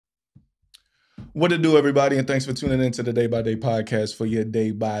What to do, everybody, and thanks for tuning in to the Day by Day podcast for your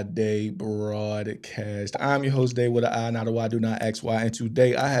Day by Day broadcast. I'm your host, Day with an I, not a Y, do not X, Y, and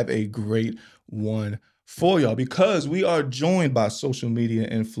today I have a great one for y'all because we are joined by social media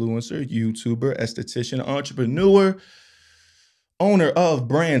influencer, YouTuber, esthetician, entrepreneur, owner of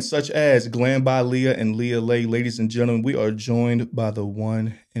brands such as Glam by Leah and Leigh. Ladies and gentlemen, we are joined by the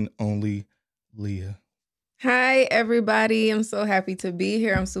one and only Leah. Hi, everybody. I'm so happy to be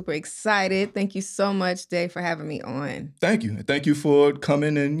here. I'm super excited. Thank you so much, Day, for having me on. Thank you. Thank you for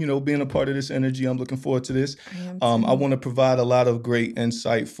coming and, being a part of this energy. I'm looking forward to this. I want to provide a lot of great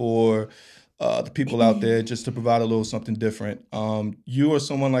insight for the people out there just to provide a little something different. You are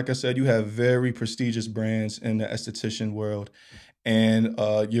someone, like I said, you have very prestigious brands in the esthetician world, and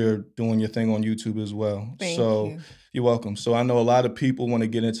you're doing your thing on YouTube as well. Thank you. You're welcome. So I know a lot of people want to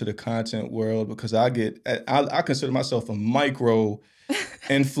get into the content world because I consider myself a micro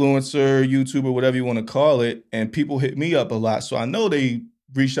influencer, YouTuber, whatever you want to call it, and people hit me up a lot. So I know they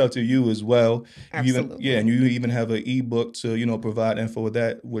reached out to you as well. Absolutely. And you even have an ebook to, provide info with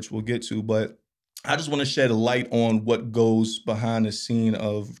that, which we'll get to. But I just want to shed a light on what goes behind the scene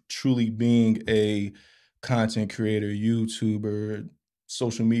of truly being a content creator, YouTuber,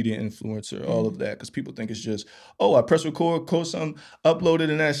 social media influencer, all of that, because people think it's just, I press record, post something, upload it,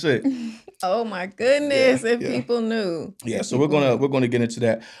 and that's it. Oh my goodness! If people knew. Yeah, so we're gonna get into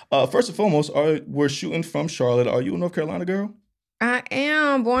that. First and foremost, we're shooting from Charlotte. Are you a North Carolina girl? I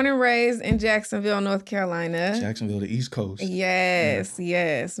am born and raised in Jacksonville, North Carolina. Jacksonville, the East Coast.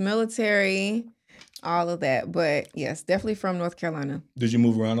 Yes. Military, all of that, but yes, definitely from North Carolina. Did you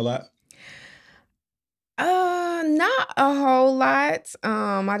move around a lot? Not a whole lot.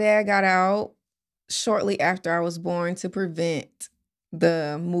 My dad got out shortly after I was born to prevent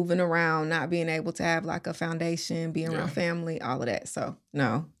the moving around, not being able to have like a foundation, being around family, all of that. So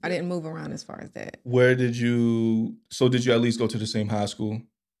no, I didn't move around as far as that. Did you at least go to the same high school?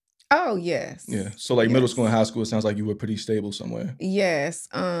 Oh, yes. Yeah. So middle school and high school, it sounds like you were pretty stable somewhere. Yes.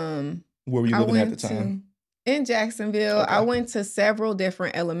 Where were you living at the time? In Jacksonville. Okay. I went to several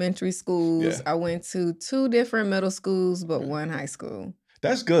different elementary schools. Yeah. I went to 2 different middle schools, but 1 high school.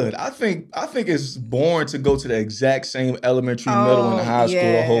 That's good. I think it's boring to go to the exact same elementary, middle, and high school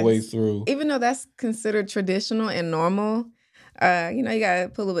the whole way through. Even though that's considered traditional and normal, you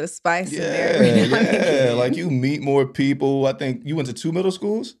gotta put a little bit of spice in there. Yeah, like you meet more people. I think you went to 2 middle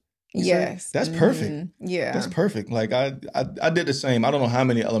schools? Yes. That's perfect. Yeah. That's perfect. Like I did the same. I don't know how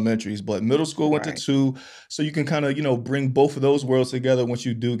many elementaries, but middle school went to 2. So you can kind of, bring both of those worlds together once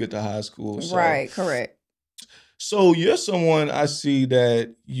you do get to high school. So. Right, correct. So you're someone I see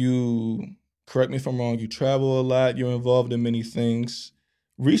that you, correct me if I'm wrong, you travel a lot, you're involved in many things.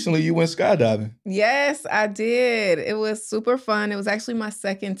 Recently, you went skydiving. Yes, I did. It was super fun. It was actually my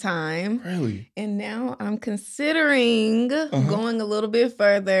 2nd time. Really? And now I'm considering going a little bit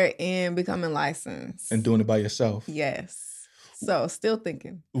further and becoming licensed. And doing it by yourself? Yes. So still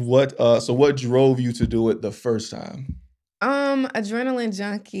thinking. What drove you to do it the first time? Adrenaline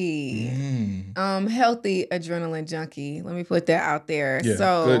junkie. Healthy adrenaline junkie. Let me put that out there. Yeah,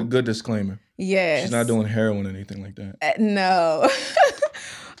 so good disclaimer. Yes. She's not doing heroin or anything like that. No.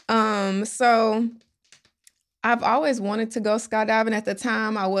 So I've always wanted to go skydiving. At the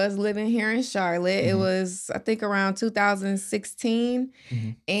time, I was living here in Charlotte. It was, I think, around 2016.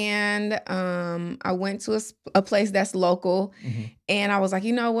 And I went to a place that's local. And I was like,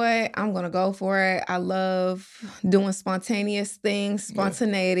 you know what? I'm going to go for it. I love doing spontaneous things.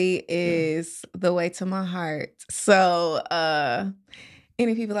 Spontaneity is the way to my heart. So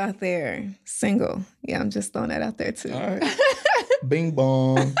any people out there single? Yeah, I'm just throwing that out there too. All right. Bing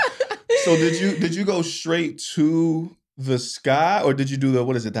bong. So did you go straight to the sky, or did you do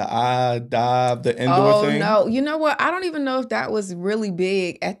the eye dive, the indoor thing? Oh no, you know what? I don't even know if that was really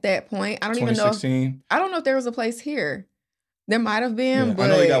big at that point. I don't even know. I don't know if there was a place here. There might have been, but I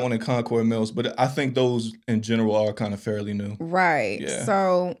know you got one in Concord Mills, but I think those in general are kind of fairly new. Right. Yeah.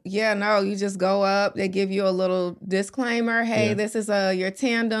 So you just go up. They give you a little disclaimer. Hey, this is your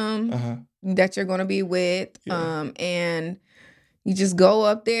tandem that you're going to be with, and you just go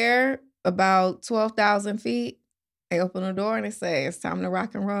up there about 12,000 feet. They open the door and they say, it's time to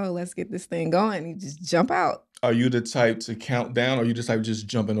rock and roll. Let's get this thing going. You just jump out. Are you the type to count down, or are you the type to just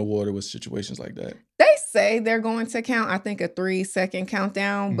jump in the water with situations like that? They say they're going to count, I think a 3-second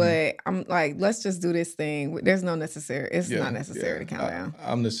countdown, but I'm like, let's just do this thing. There's no necessary. It's not necessary to count down.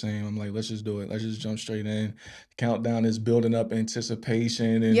 I'm the same. I'm like, let's just do it. Let's just jump straight in. Countdown is building up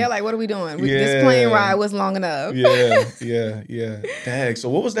anticipation. And like, what are we doing? This plane ride was long enough. yeah. Dang. So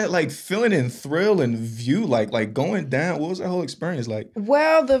what was that like feeling and thrill and view like going down? What was that whole experience like?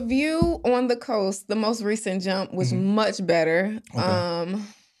 Well, the view on the coast, the most recent jump was much better. Okay.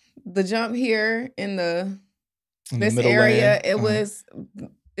 The jump here in this area, it was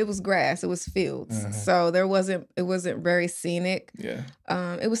grass, it was fields. So it wasn't very scenic. Yeah.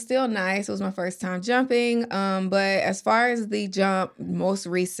 It was still nice. It was my first time jumping. But as far as the jump, most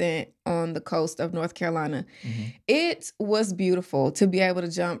recent on the coast of North Carolina, it was beautiful to be able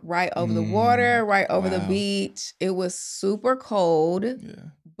to jump right over the water, right over the beach. It was super cold,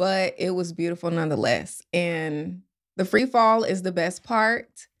 but it was beautiful nonetheless. And the free fall is the best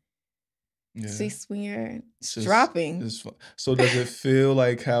part. Yeah. See, when you're dropping. So does it feel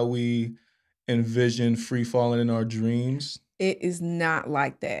like how we envision free falling in our dreams? It is not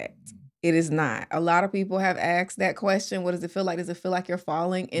like that. It is not. A lot of people have asked that question. What does it feel like? Does it feel like you're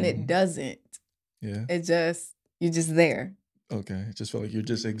falling? And it doesn't. Yeah. You're just there. Okay. It just feel like you're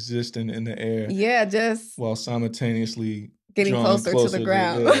just existing in the air. Yeah, just while simultaneously getting closer to the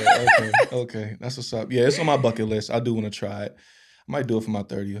ground. Okay. That's what's up. Yeah, it's on my bucket list. I do want to try it. I might do it for my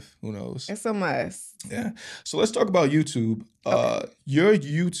 30th. Who knows? It's a must. Yeah. So let's talk about YouTube. Okay. Your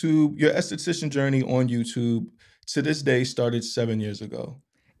esthetician journey on YouTube to this day started 7 years ago.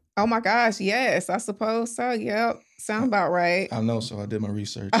 Oh my gosh, yes. I suppose so. Yep. Sound about right. I know, so I did my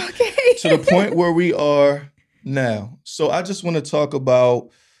research. Okay. To the point where we are now. So I just want to talk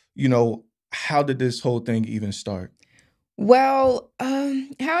about, how did this whole thing even start? Well,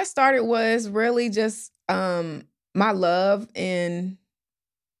 how it started was really just my love in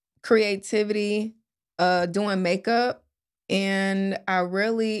creativity, doing makeup. And I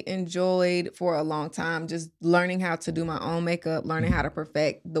really enjoyed for a long time just learning how to do my own makeup, learning how to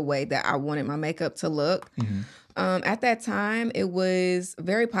perfect the way that I wanted my makeup to look. At that time, it was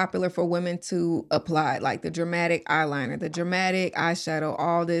very popular for women to apply like the dramatic eyeliner, the dramatic eyeshadow,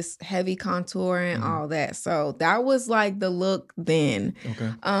 all this heavy contouring, all that. So that was like the look then.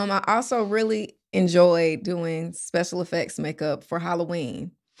 Okay. I also really enjoyed doing special effects makeup for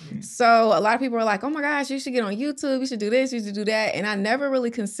Halloween. So a lot of people are like, oh my gosh, you should get on YouTube. You should do this, you should do that. And I never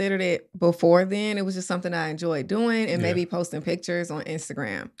really considered it before then. It was just something I enjoyed doing and maybe posting pictures on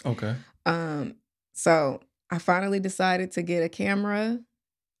Instagram. Okay. So I finally decided to get a camera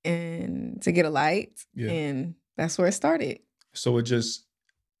and to get a light. Yeah. And that's where it started. So it just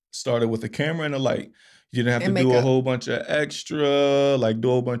started with a camera and a light. You didn't have to do a whole bunch of extra, like do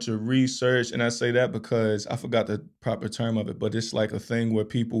a whole bunch of research. And I say that because I forgot the proper term of it, but it's like a thing where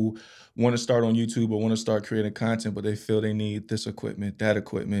people want to start on YouTube or want to start creating content, but they feel they need this equipment, that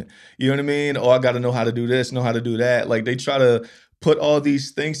equipment. You know what I mean? Oh, I got to know how to do this, know how to do that. Like they try to put all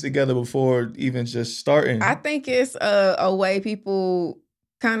these things together before even just starting. I think it's a way people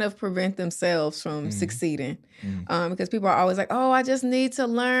kind of prevent themselves from succeeding. Because people are always like, oh, I just need to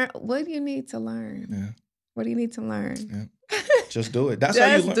learn. What do you need to learn? Yeah. What do you need to learn? Yeah. Just do it. That's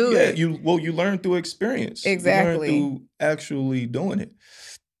how you learn. Do it. You learn through experience. Exactly. You learn through actually doing it.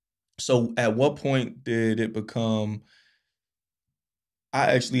 So at what point did it become,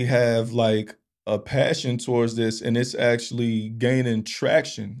 I actually have like a passion towards this and it's actually gaining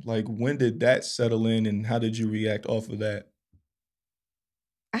traction? Like when did that settle in and how did you react off of that?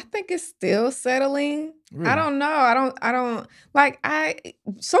 I think it's still settling. Really? I don't know.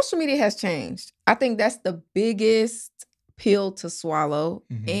 Social media has changed. I think that's the biggest pill to swallow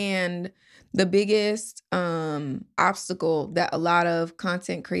and the biggest obstacle that a lot of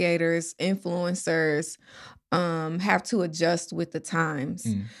content creators, influencers have to adjust with the times.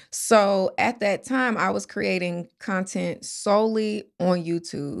 So at that time, I was creating content solely on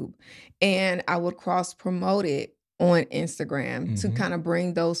YouTube and I would cross promote it on Instagram to kind of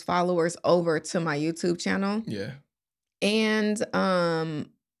bring those followers over to my YouTube channel. Yeah. And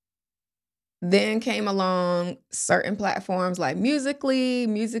then came along certain platforms like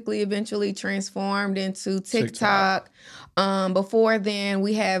Musical.ly eventually transformed into TikTok. Before then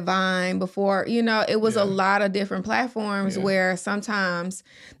we had Vine. Before, it was a lot of different platforms where sometimes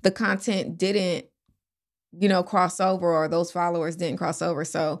the content didn't cross over or those followers didn't cross over.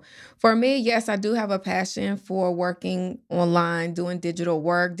 So for me, yes, I do have a passion for working online, doing digital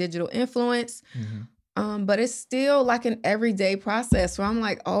work, digital influence. But it's still like an everyday process where I'm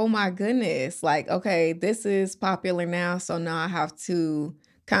like, oh my goodness, like, okay, this is popular now. So now I have to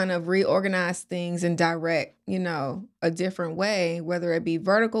kind of reorganize things and direct, a different way, whether it be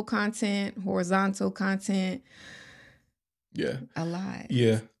vertical content, horizontal content. Yeah. A lot.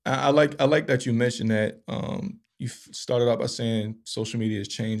 Yeah. I like that you mentioned that. You started out by saying social media is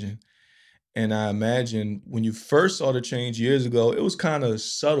changing. And I imagine when you first saw the change years ago, it was kind of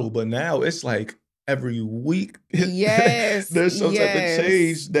subtle, but now it's like every week Yes. there's some type of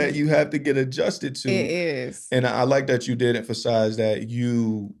change that you have to get adjusted to. It is. And I like that you did emphasize that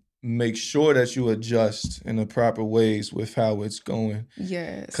you make sure that you adjust in the proper ways with how it's going.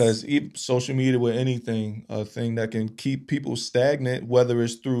 Yes. Because social media with anything, a thing that can keep people stagnant, whether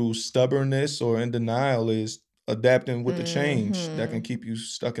it's through stubbornness or in denial, is adapting with the change that can keep you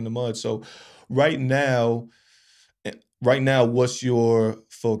stuck in the mud. So right now, what's your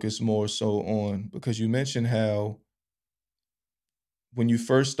focus more so on? Because you mentioned how when you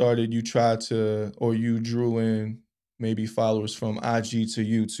first started, you tried to, or you drew in maybe followers from IG to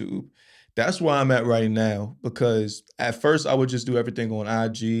YouTube. That's where I'm at right now, because at first I would just do everything on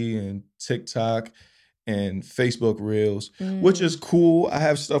IG and TikTok and Facebook Reels, which is cool. I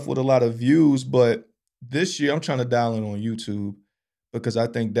have stuff with a lot of views, but this year I'm trying to dial in on YouTube because I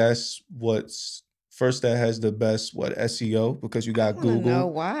think that's that has the best SEO, because you got Google. I don't know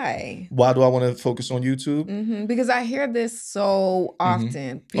why. Why do I want to focus on YouTube? Because I hear this so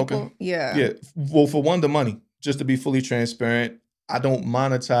often. People, yeah. Well, for one, the money. Just to be fully transparent, I don't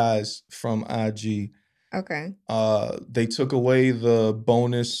monetize from IG. Okay. They took away the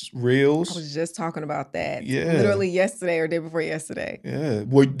bonus reels. I was just talking about that. Yeah. Literally yesterday or day before yesterday. Yeah.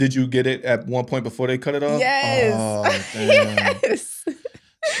 Did you get it at one point before they cut it off? Yes. Oh, damn. Yes.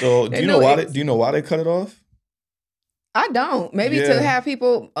 So do you know why they cut it off? I don't. Maybe to have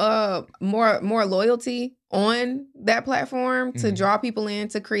people more loyalty on that platform, to draw people in,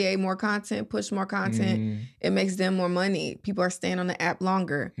 to create more content, push more content. It makes them more money. People are staying on the app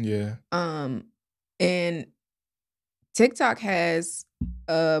longer. Yeah. And TikTok has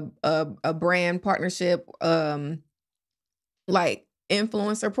a brand partnership like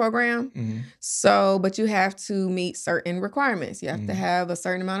influencer program. So, but you have to meet certain requirements. You have to have a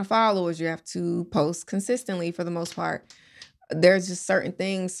certain amount of followers. You have to post consistently for the most part. There's just certain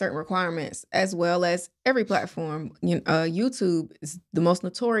things, certain requirements, as well as every platform. YouTube is the most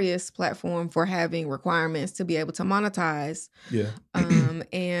notorious platform for having requirements to be able to monetize. Yeah.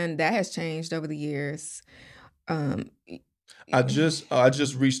 And that has changed over the years. I just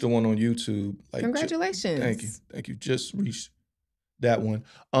reached the one on YouTube. Congratulations. Thank you. Just reached that one.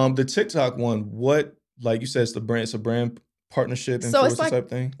 The TikTok one, what, like you said, it's a brand partnership influencer type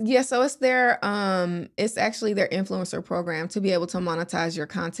thing? Yeah, so it's it's actually their influencer program to be able to monetize your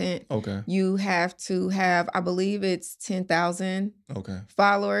content. Okay. You have to have, I believe it's 10,000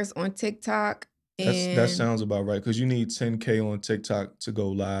 followers on TikTok. That sounds about right, because you need 10K on TikTok to go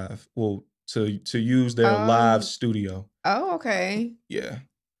live. Well, to use their live studio. Oh, okay. Yeah.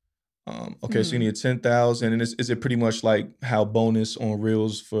 Okay, so you need 10,000, and is it pretty much like how bonus on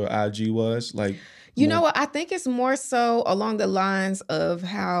Reels for IG was? Like, you know what? I think it's more so along the lines of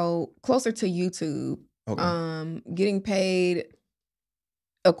how closer to YouTube. Okay. Getting paid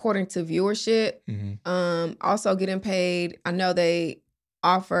according to viewership. Also getting paid. I know they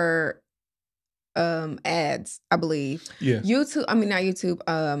offer ads, I believe. Yeah. Not YouTube.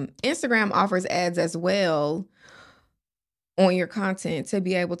 Instagram offers ads as well on your content to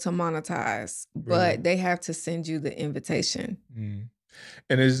be able to monetize, but they have to send you the invitation.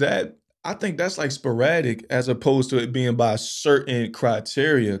 And is that, I think that's like sporadic as opposed to it being by certain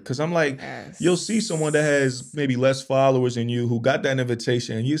criteria. Because I'm like, you'll see someone that has maybe less followers than you who got that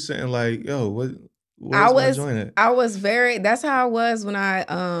invitation, and you're sitting like, yo, where's my joint at? That's how I was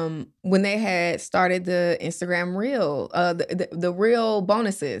when they had started the Instagram Reel, the Reel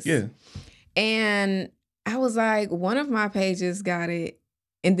bonuses. Yeah. And I was like, one of my pages got it,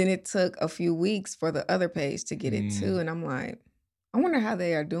 and then it took a few weeks for the other page to get it too. And I'm like, I wonder how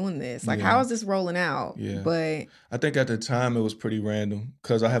they are doing this. Like, how is this rolling out? Yeah. But I think at the time it was pretty random,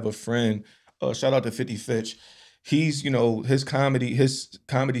 because I have a friend, shout out to 50 Fitch. He's, his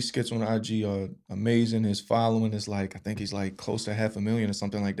comedy skits on IG are amazing. His following is I think he's like close to 500,000 or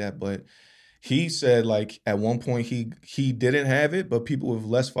something like that. But he said like at one point he didn't have it, but people with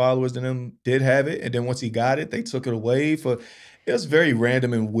less followers than him did have it. And then once he got it, they took it away. It was very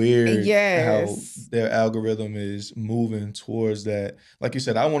random and weird how their algorithm is moving towards that. Like you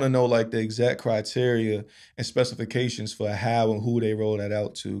said, I want to know like the exact criteria and specifications for how and who they roll that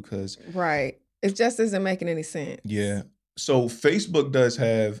out to. Right. It just isn't making any sense. Yeah. So Facebook does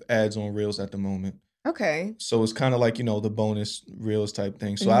have ads on Reels at the moment. Okay. So it's kind of like, the bonus Reels type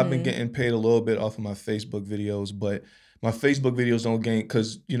thing. So I've been getting paid a little bit off of my Facebook videos, but My Facebook videos don't gain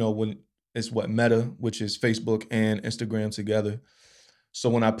because, when it's what Meta, which is Facebook and Instagram together. So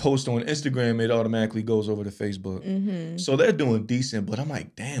when I post on Instagram, it automatically goes over to Facebook. Mm-hmm. So they're doing decent, but I'm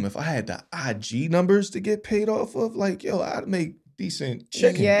like, damn, if I had the IG numbers to get paid off of, like, yo, I'd make decent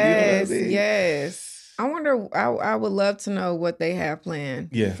chicken. Yes, You know what I mean? yes. I wonder, I would love to know what they have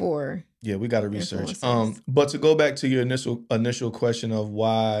planned for. Yeah, we got to research. Influencers. But to go back to your initial question of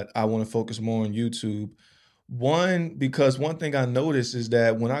why I want to focus more on YouTube, because one thing I notice is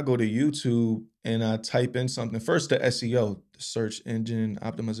that when I go to YouTube and I type in something, first the SEO, the search engine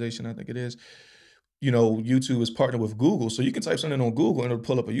optimization, I think it is. YouTube is partnered with Google, so you can type something on Google and it'll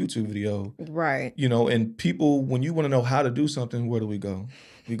pull up a YouTube video. Right. And people, when you want to know how to do something, where do we go?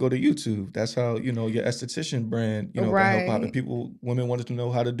 We go to YouTube. That's how, your Esthetician brand, can help out. And women wanted to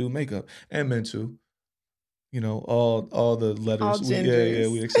know how to do makeup, and men too. All the letters. All genders.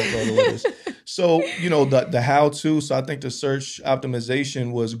 We accept all the letters. So, the how-to. So I think the search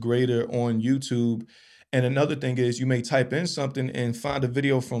optimization was greater on YouTube. And another thing is you may type in something and find a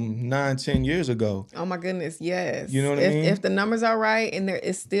video from 9-10 years ago. Oh my goodness, yes. You know what I mean? If the numbers are right and there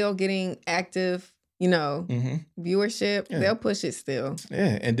is still getting active, viewership, they'll push it still.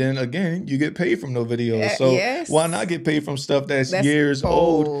 Yeah, and then again, you get paid from no videos. So yes. Why not get paid from stuff that's years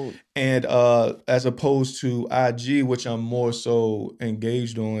old? And as opposed to IG, which I'm more so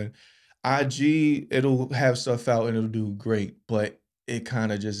engaged on, IG, it'll have stuff out and it'll do great, but it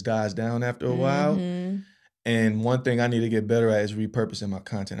kind of just dies down after a while. And one thing I need to get better at is repurposing my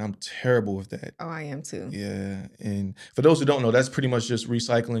content. I'm terrible with that. Oh, I am too. Yeah. And for those who don't know, that's pretty much just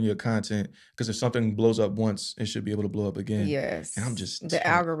recycling your content, because if something blows up once, it should be able to blow up again. Yes. And I'm just... The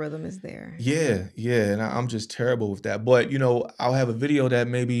algorithm is there. Yeah. And I'm just terrible with that. But, I'll have a video that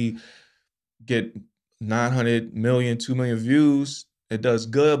maybe get 900 million, 2 million views. It does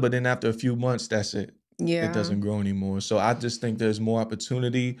good, but then after a few months, that's it. Yeah. It doesn't grow anymore. So I just think there's more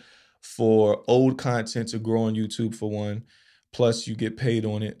opportunity for old content to grow on YouTube, for one. Plus, you get paid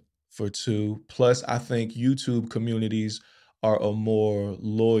on it, for two. Plus, I think YouTube communities are a more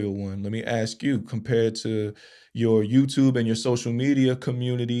loyal one. Let me ask you, compared to your YouTube and your social media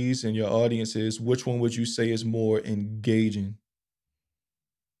communities and your audiences, which one would you say is more engaging?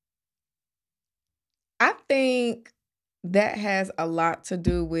 I think that has a lot to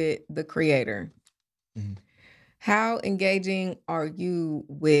do with the creator. Mm-hmm. How engaging are you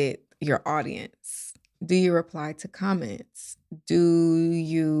with your audience? Do you reply to comments? Do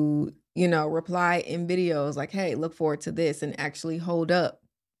you, reply in videos like, hey, look forward to this, and actually hold up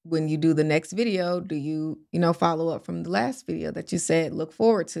when you do the next video? Do you, follow up from the last video that you said look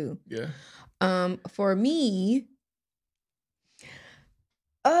forward to? Yeah. For me,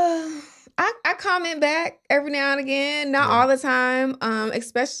 I comment back every now and again, not all the time,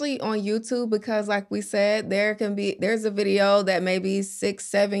 especially on YouTube, because like we said, there's a video that may be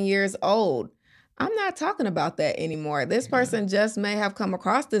 6-7 years old. I'm not talking about that anymore. This person just may have come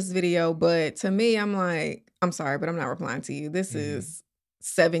across this video, but to me, I'm like, I'm sorry, but I'm not replying to you. This is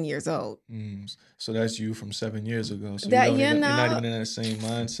 7 years old. So that's you from 7 years ago. So you're not even in that same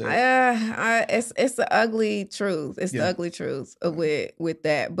mindset. It's the ugly truth. It's the ugly truth with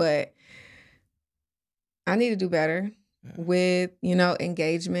that. But I need to do better with,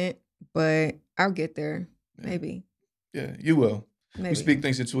 engagement, but I'll get there. Maybe. Yeah, you will. Maybe. We speak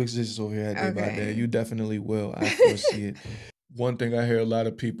things into existence over here at Day by Day. You definitely will. I foresee it. One thing I hear a lot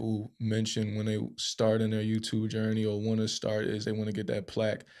of people mention when they start in their YouTube journey or want to start is they want to get that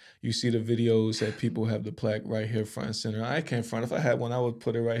plaque. You see the videos that people have the plaque right here front and center. I can't front. If I had one, I would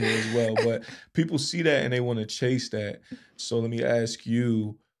put it right here as well. But people see that and they want to chase that. So let me ask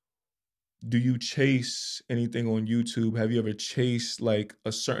you, do you chase anything on YouTube? Have you ever chased like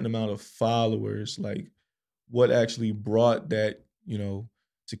a certain amount of followers? Like what actually brought that,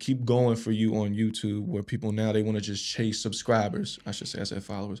 to keep going for you on YouTube, where people now they want to just chase subscribers? I should say, I said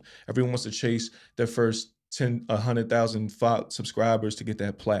followers. Everyone wants to chase their first 100,000 subscribers to get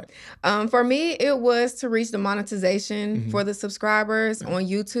that plaque. For me, it was to reach the monetization for the subscribers on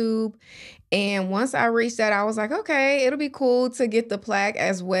YouTube. And once I reached that, I was like, okay, it'll be cool to get the plaque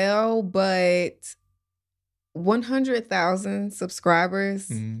as well. But 100,000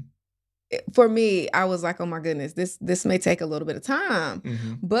 subscribers, for me, I was like, oh my goodness, this may take a little bit of time.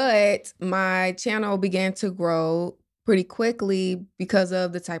 But my channel began to grow pretty quickly because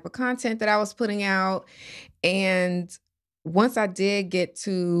of the type of content that I was putting out. And once I did get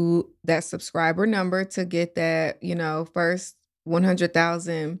to that subscriber number, to get that, first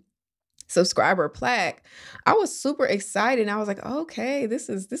 100,000 subscriber plaque, I was super excited. I was like, okay, this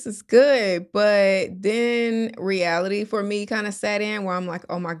is good. But then reality for me kind of set in, where I'm like,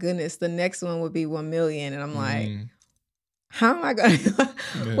 oh my goodness, the next one would be 1 million. And I'm like, how am I going to,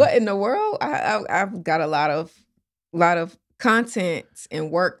 Yeah. what in the world? I've got a lot of content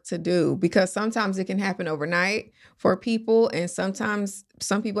and work to do, because sometimes it can happen overnight for people. And sometimes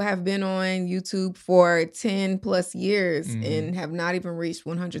some people have been on YouTube for 10 plus years and have not even reached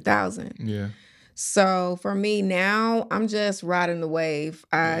 100,000. Yeah. So for me now, I'm just riding the wave.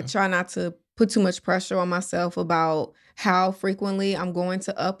 I try not to put too much pressure on myself about how frequently I'm going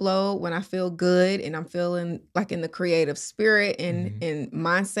to upload. When I feel good and I'm feeling like in the creative spirit and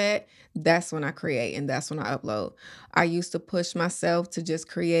mindset, that's when I create and that's when I upload. I used to push myself to just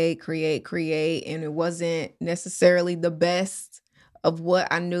create, and it wasn't necessarily the best of what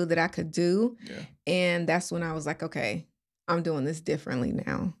I knew that I could do. Yeah. And that's when I was like, okay, I'm doing this differently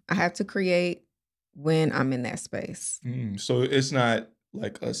now. I have to create when I'm in that space. So it's not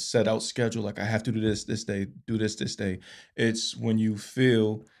like a set out schedule, like I have to do this day, do this day. It's when you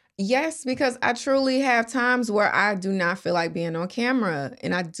feel. Yes, because I truly have times where I do not feel like being on camera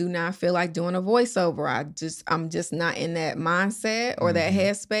and I do not feel like doing a voiceover. I'm just not in that mindset or that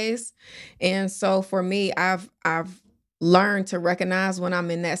headspace. And so for me, I've learned to recognize when I'm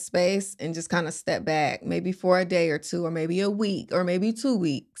in that space and just kind of step back, maybe for a day or two, or maybe a week, or maybe 2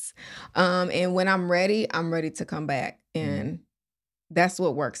 weeks. And when I'm ready to come back. And that's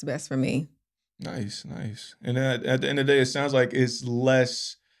what works best for me. Nice. And at the end of the day, it sounds like it's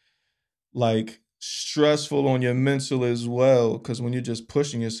less like stressful on your mental as well, because when you're just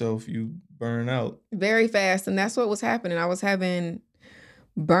pushing yourself, you burn out very fast. And that's what was happening. I was having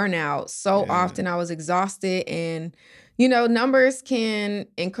burnout so often. I was exhausted, and numbers can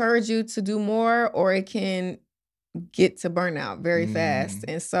encourage you to do more, or it can get to burnout very fast.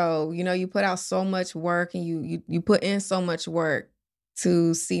 And so you put out so much work, and you put in so much work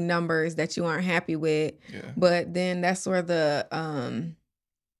to see numbers that you aren't happy with. But then that's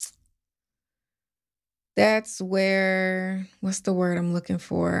where what's the word I'm looking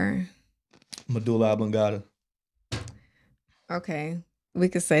for? Medulla oblongata. Okay, we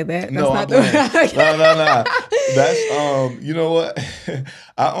could say that. No, that's no. That's you know what?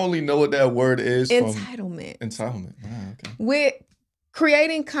 I only know what that word is. Entitlement. Entitlement. Okay. With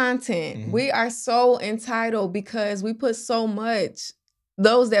creating content, we are so entitled because we put so much.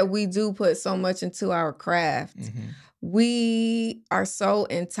 Those that we do put so much into our craft. We are so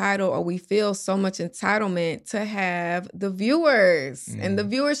entitled, or we feel so much entitlement to have the viewers and the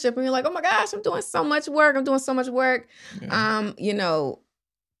viewership. And you're like, oh my gosh, I'm doing so much work.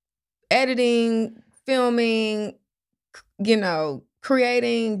 Editing, filming,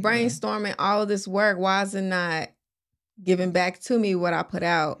 creating, brainstorming, all of this work. Why is it not giving back to me what I put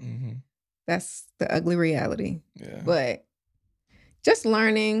out? That's the ugly reality. But just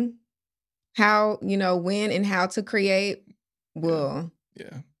learning how, when and how to create will.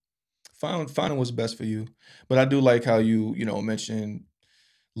 Finding what's best for you. But I do like how you mentioned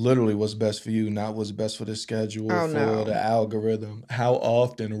literally what's best for you, not what's best for the schedule, the algorithm. How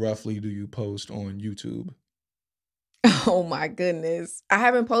often roughly do you post on YouTube? Oh my goodness. I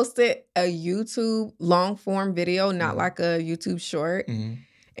haven't posted a YouTube long form video, not like a YouTube short, in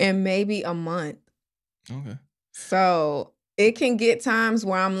maybe a month. Okay. So it can get times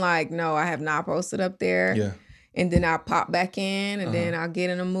where I'm like, no, I have not posted up there. And then I'll pop back in, and then I'll get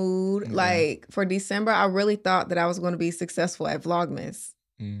in a mood. Like for December, I really thought that I was going to be successful at Vlogmas.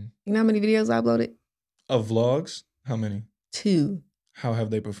 You know how many videos I uploaded? Of vlogs? How many? 2. How have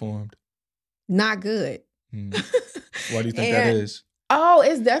they performed? Not good. Why do you think that is? Oh,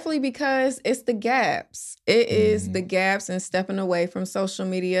 it's definitely because it's the gaps. It is the gaps and stepping away from social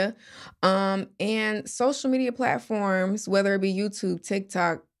media. And social media platforms, whether it be YouTube,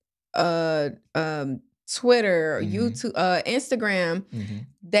 TikTok, Twitter, YouTube, Instagram,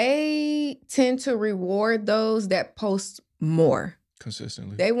 they tend to reward those that post more.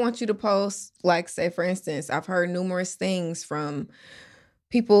 Consistently. They want you to post, like, say, for instance, I've heard numerous things from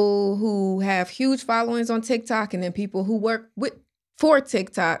people who have huge followings on TikTok, and then people who work for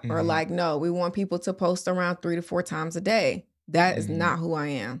TikTok are like, no, we want people to post around 3 to 4 times a day. That is not who I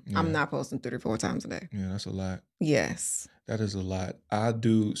am. I'm not posting 3 to 4 times a day. Yeah, that's a lot. Yes. That is a lot. I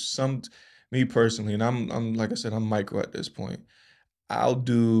do me personally, and I'm like I said, I'm micro at this point.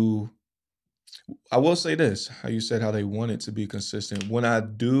 I will say this, how you said how they want it to be consistent. When I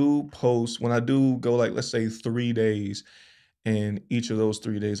do go like, let's say 3 days, and each of those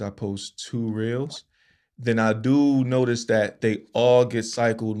 3 days I post 2 reels, then I do notice that they all get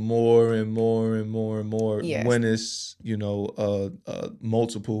cycled more and more and more and more when it's,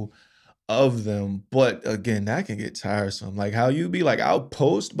 multiple of them. But again, that can get tiresome. Like how you be like, I'll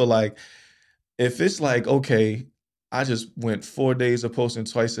post, but like, if it's like, okay, I just went 4 days of posting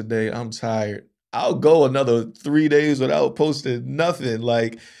twice a day, I'm tired. I'll go another 3 days without posting nothing.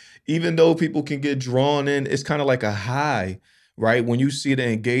 Like, even though people can get drawn in, it's kind of like a high, right? When you see the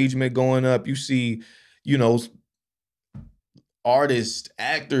engagement going up, you see, you know, artists,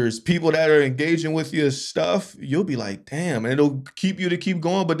 actors, people that are engaging with your stuff, you'll be like, damn, and it'll keep you to keep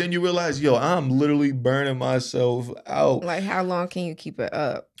going. But then you realize, yo, I'm literally burning myself out. Like, how long can you keep it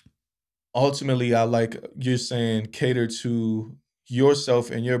up? Ultimately, I like you're saying cater to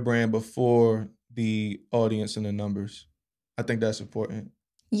yourself and your brand before the audience and the numbers. I think that's important.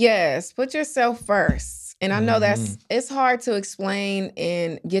 Yes, put yourself first. And I know Mhm. it's hard to explain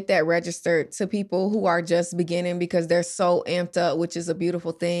and get that registered to people who are just beginning because they're so amped up, which is a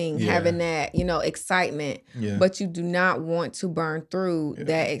beautiful thing, having that, excitement. Yeah. But you do not want to burn through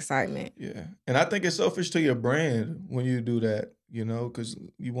that excitement. Yeah. And I think it's selfish to your brand when you do that, because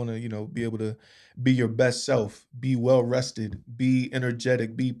you want to, be able to be your best self, be well rested, be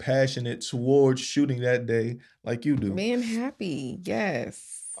energetic, be passionate towards shooting that day like you do. Being happy.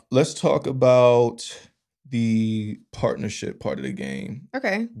 Yes. Let's talk about the partnership part of the game.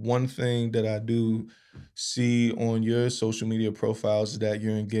 Okay. One thing that I do see on your social media profiles is that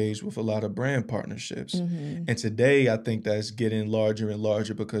you're engaged with a lot of brand partnerships. Mhm. And today I think that's getting larger and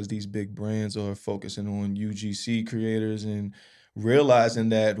larger because these big brands are focusing on UGC creators and realizing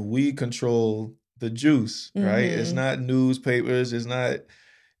that we control the juice, right? It's Mhm. not newspapers, it's not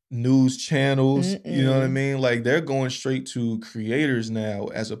news channels, you know what I Mm-mm. mean? Like, they're going straight to creators now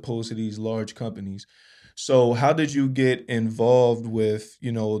as opposed to these large companies. So how did you get involved with,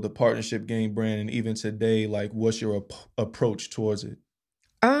 the partnership game brand, and even today, like, what's your approach towards it?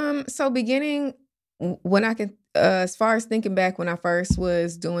 So beginning when I can, as far as thinking back when I first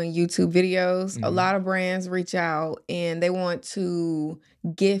was doing YouTube videos, a Mhm. lot of brands reach out and they want to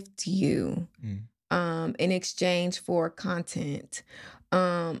gift you Mm. in exchange for content.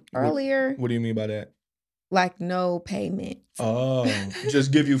 What Earlier, what do you mean by that? like no payment. Oh,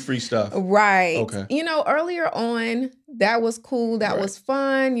 just give you free stuff. Right. Okay. Earlier on, that was cool. That Right. was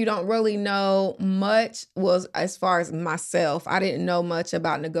fun. You don't really know much was as far as myself. I didn't know much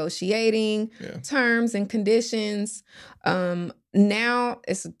about negotiating Yeah. terms and conditions. Now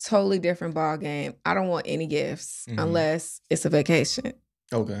it's a totally different ball game. I don't want any gifts Mhm. unless it's a vacation.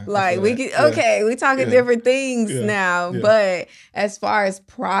 Okay. I Like feel we that. can, Yeah. okay, we talking Yeah. different things Yeah. now, Yeah. but as far as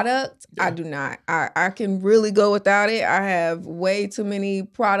product, I Yeah. do not. I can really go without it. I have way too many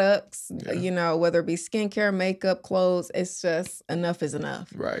products, Yeah. whether it be skincare, makeup, clothes. It's just enough is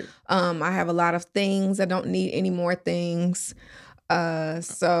enough. Right. I have a lot of things. I don't need any more things.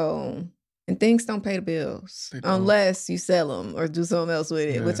 So and things don't pay the bills They don't. unless you sell them or do something else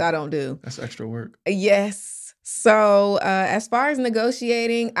with it, which Yeah. I don't do. That's extra work. Yes. So, as far as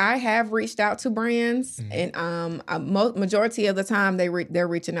negotiating, I have reached out to brands, Mhm. and majority of the time they're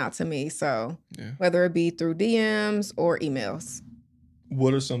reaching out to me. So, Yeah. whether it be through DMs or emails.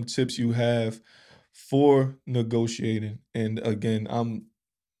 What are some tips you have for negotiating? And again, I'm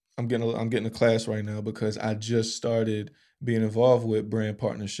getting a class right now because I just started being involved with brand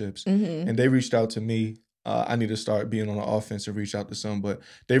partnerships, Mm-hmm. and they reached out to me. I need to start being on the offense and reach out to some, but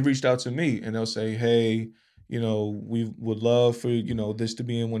they reached out to me and they'll say, "Hey, we would love for this to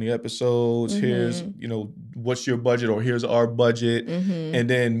be in one of the episodes. Here's Mm-hmm. what's your budget, or here's our budget." Mm-hmm. And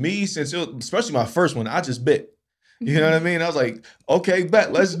then me, since especially my first one, I just bit. You know what I mean? I was like, okay,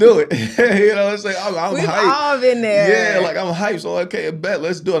 bet, let's do it. It's like I'm We've hyped. all been there. Yeah, like I'm hyped. So okay, bet,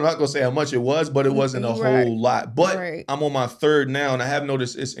 let's do it. I'm not gonna say how much it was, but it wasn't a Right. whole lot. But Right. I'm on my third now, and I have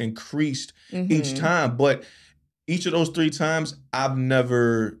noticed it's increased each Mm-hmm. time. But each of those 3 times, I've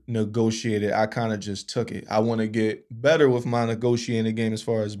never negotiated. I kind of just took it. I want to get better with my negotiating game as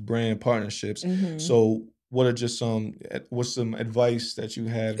far as brand partnerships. Mm-hmm. So what are just what's some advice that you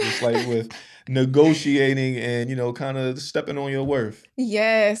have just like with negotiating and kind of stepping on your worth?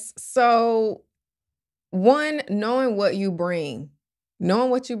 Yes. So, one, knowing what you bring.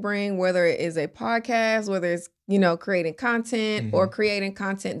 Knowing what you bring, whether it is a podcast, whether it's, creating content or Mhm. creating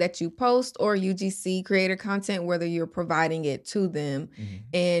content that you post, or UGC creator content, whether you're providing it to them Mhm.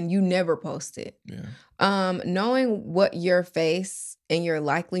 and you never post it. Yeah. Knowing what your face and your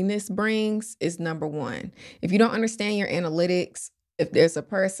likeliness brings is number one. If you don't understand your analytics, if there's a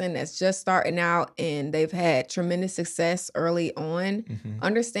person that's just starting out and they've had tremendous success early on, Mhm.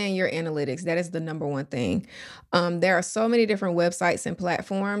 understand your analytics. That is the number one thing. There are so many different websites and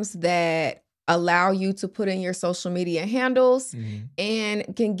platforms that allow you to put in your social media handles Mhm.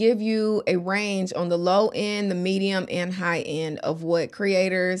 and can give you a range on the low end, the medium, and high end of what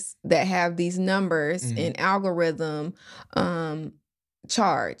creators that have these numbers Mhm. and algorithm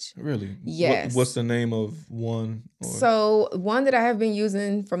charge. Really? Yes. What's the name of one? So one that I have been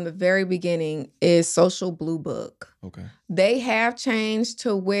using from the very beginning is Social Blue Book. Okay. They have changed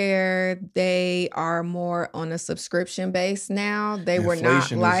to where they are more on a subscription base now. They were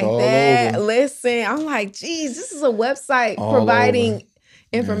not like that. Over. Listen, I'm like, geez, this is a website providing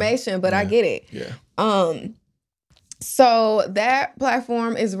information, but I get it. Yeah. So that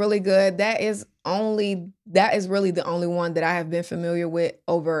platform is really good. That is really the only one that I have been familiar with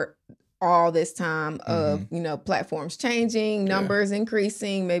over all this time of, platforms changing, numbers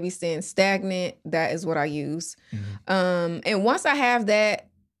increasing, maybe staying stagnant. That is what I use. And once I have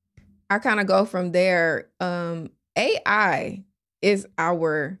that, I kind of go from there. AI is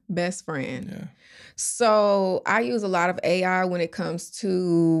our best friend. Yeah. So I use a lot of AI when it comes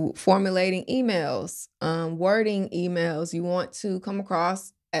to formulating emails, wording emails. You want to come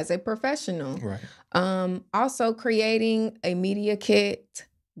across as a professional. Right. Also creating a media kit,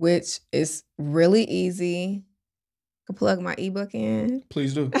 which is really easy. I can plug my ebook in.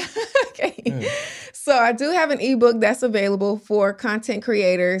 Please do. Okay. Yeah. So I do have an ebook that's available for content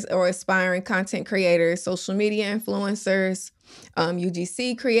creators or aspiring content creators, social media influencers,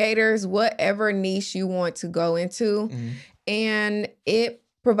 UGC creators, whatever niche you want to go into. And it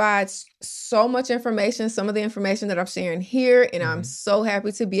provides so much information, some of the information that I'm sharing here, and I'm so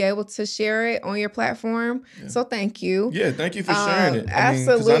happy to be able to share it on your platform. Yeah. So thank you. Yeah, thank you for sharing it.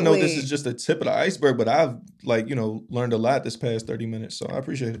 Absolutely. Because I know this is just the tip of the iceberg, but I've learned a lot this past 30 minutes, so I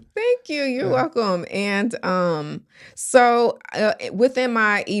appreciate it. Thank you. You're welcome. And so within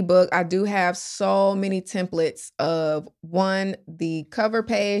my ebook, I do have so many templates of the cover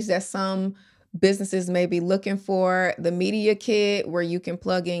page that some businesses may be looking for, the media kit where you can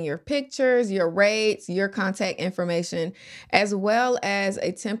plug in your pictures, your rates, your contact information, as well as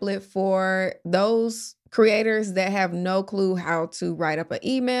a template for those creators that have no clue how to write up an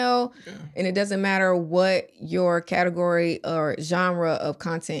email. Yeah. And it doesn't matter what your category or genre of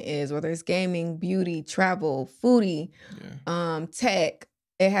content is, whether it's gaming, beauty, travel, foodie, tech,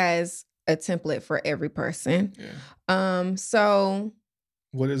 it has a template for every person. Yeah. So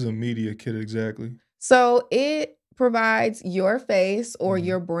what is a media kit exactly? So it provides your face or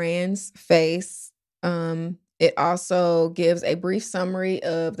your brand's face. It also gives a brief summary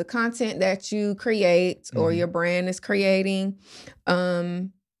of the content that you create or your brand is creating.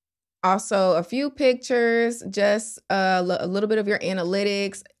 Also, a few pictures, just a little bit of your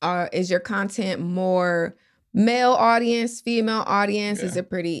analytics. Is your content more male audience, female audience? Yeah. Is it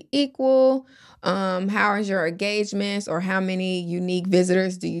pretty equal? How is your engagements, or how many unique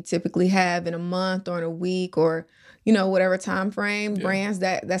visitors do you typically have in a month or in a week, or whatever time frame? Yeah. Brands,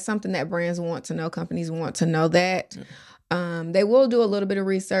 that's something that brands want to know. Companies want to know that. Yeah. They will do a little bit of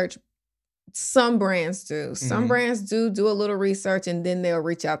research. Some brands do. Some brands do a little research, and then they'll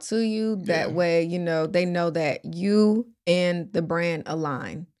reach out to you. That way, they know that you and the brand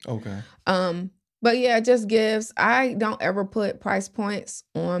align. Okay. But yeah, it just gives, I don't ever put price points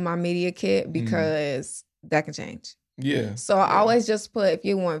on my media kit because that can change. Yeah. So I always just put, if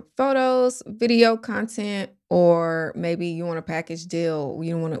you want photos, video content, or maybe you want a package deal,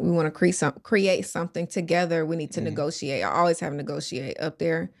 we want to create something together, we need to negotiate. I always have negotiate up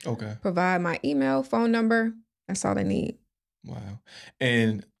there. Okay. Provide my email, phone number. That's all they need. Wow.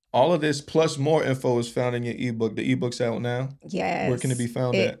 And all of this plus more info is found in your ebook. The ebook's out now? Yes. Where can it be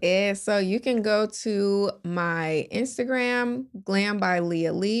found at? It is. So you can go to my Instagram, Glam by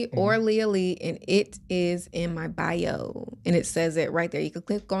Leah Leigh, or Leah Leigh, and it is in my bio. And it says it right there. You can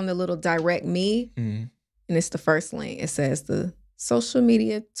click on the little direct me, and it's the first link. It says the Social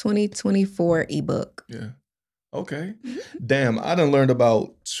Media 2024 ebook. Yeah. Okay. Damn, I done learned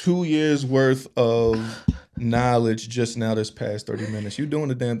about 2 years worth of knowledge just now this past 30 minutes. You doing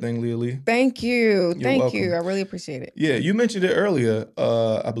the damn thing, Leah Leigh. Thank you. Thank you. I really appreciate it. Yeah, you mentioned it earlier.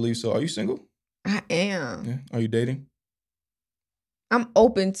 I believe so. Are you single? I am. Yeah. Are you dating? I'm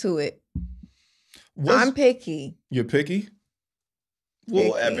open to it. I'm picky. You're picky?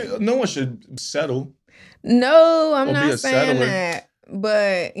 Well, no one should settle. No, I'm not saying that.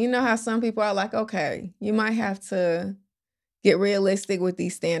 But you know how some people are like, okay, you might have to get realistic with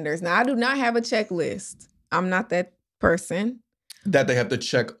these standards. Now, I do not have a checklist. I'm not that person. That they have to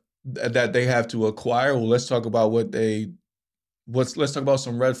check, that they have to acquire. Well, let's talk about let's talk about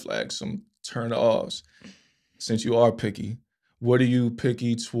some red flags, some turn offs. Since you are picky, what are you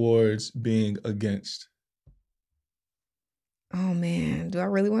picky towards being against? Oh man, do I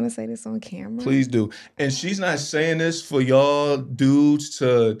really want to say this on camera? Please do. And she's not saying this for y'all dudes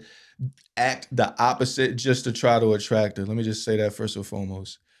to act the opposite just to try to attract her. Let me just say that first and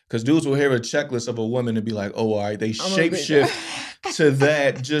foremost. Because dudes will hear a checklist of a woman and be like, oh, all right, they shapeshift to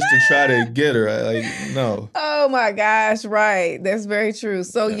that just to try to get her. Like, no. Oh my gosh, right. That's very true.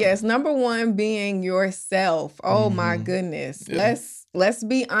 So yes, number one being yourself. Oh my goodness. Yeah. Let's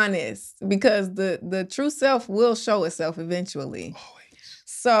be honest, because the true self will show itself eventually. Always.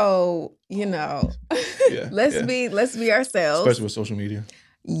 So, let's be ourselves. Especially with social media.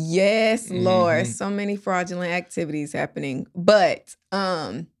 Yes, Lord. So many fraudulent activities happening. But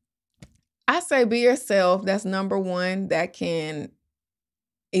I say be yourself. That's number one. That can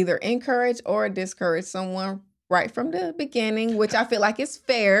either encourage or discourage someone right from the beginning, which I feel like is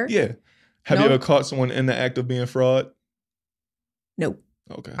fair. Yeah. Have you ever caught someone in the act of being fraud? No.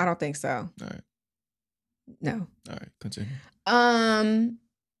 Okay. I don't think so. All right. No. All right. Continue.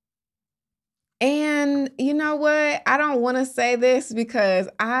 And you know what? I don't want to say this because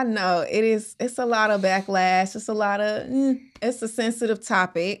I know it's a lot of backlash. It's a sensitive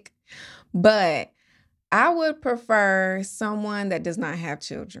topic, but I would prefer someone that does not have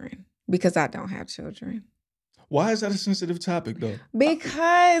children because I don't have children. Why is that a sensitive topic though?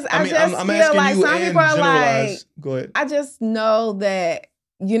 Because I just feel like some people are like, go ahead. I just know that,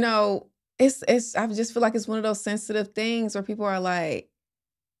 I just feel like it's one of those sensitive things where people are like,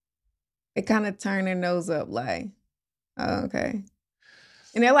 they kind of turn their nose up like, oh, okay.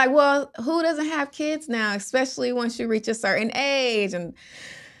 And they're like, well, who doesn't have kids now, especially once you reach a certain age? And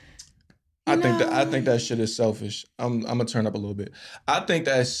I think that shit is selfish. I'm gonna turn up a little bit. I think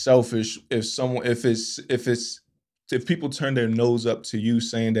that's selfish if people turn their nose up to you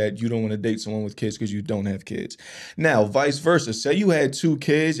saying that you don't want to date someone with kids because you don't have kids. Now, vice versa. Say you had 2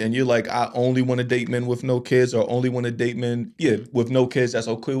 kids and you're like, I only want to date men with no kids, or only want to date men, with no kids. That's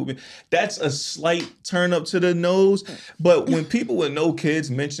okay with me. That's a slight turn up to the nose. But when people with no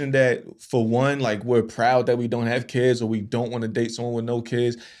kids mention that, for one, like we're proud that we don't have kids or we don't want to date someone with no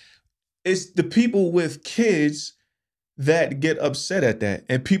kids, it's the people with kids that get upset at that,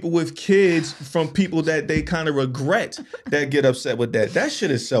 and people with kids from people that they kind of regret that get upset with that. That shit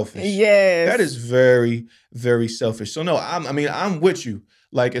is selfish. Yes. That is very, very selfish. So no, I'm with you.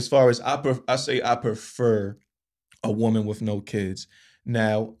 Like, as far as I prefer a woman with no kids.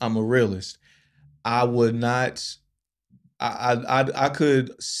 Now, I'm a realist. I would not, I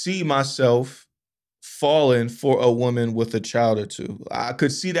could see myself falling for a woman with a child or 2. I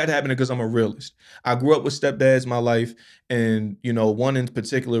could see that happening because I'm a realist. I grew up with stepdads in my life, and one in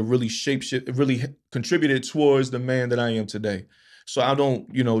particular really really contributed towards the man that I am today. So I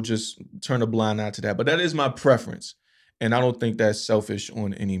don't, just turn a blind eye to that. But that is my preference, and I don't think that's selfish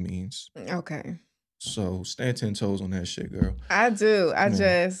on any means. Okay. So stand 10 toes on that shit, girl. I do. I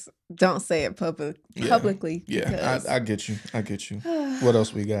just don't say it publicly. Yeah, I get you. What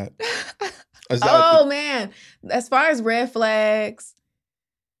else we got? Oh man, as far as red flags,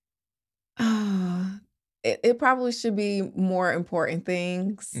 it probably should be more important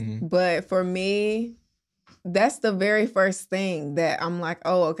things. Mm-hmm. But for me, that's the very first thing that I'm like,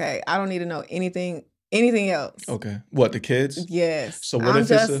 oh, okay, I don't need to know anything else. Okay. What, the kids? Yes. So what I'm if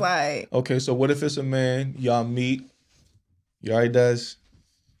just it's like, okay, so what if it's a man, y'all meet, you already Desi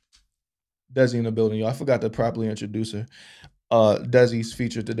in the building, y'all. I forgot to properly introduce her. Desi's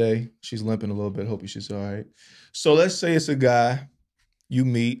featured today. She's limping a little bit. Hope she's all right. So let's say it's a guy, you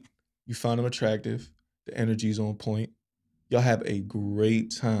meet, you find him attractive, the energy's on point, y'all have a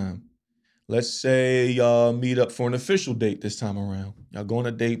great time. Let's say y'all meet up for an official date this time around. Y'all go on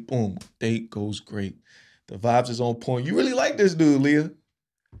a date, boom, date goes great. The vibes is on point. You really like this dude, Leah.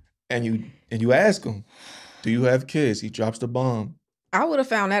 And you ask him, do you have kids? He drops the bomb. I would have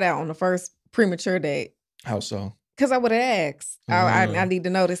found that out on the first premature date. How so? Because I would have asked. I need to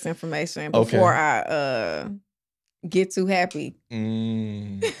know this information before I get too happy.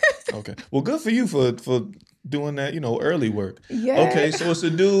 Okay. Well, good for you for doing that, early work. Yeah. Okay, so it's a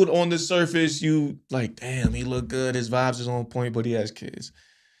dude on the surface, you like, damn, he look good, his vibes is on point, but he has kids.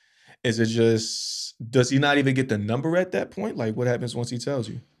 Is it just, does he not even get the number at that point? Like, what happens once he tells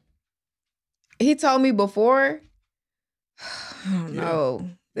you? He told me before. I don't know.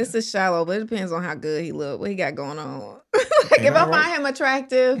 This is shallow, but it depends on how good he look, what he got going on. Like, if I find him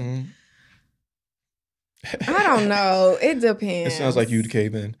attractive, I don't know. It depends. It sounds like you'd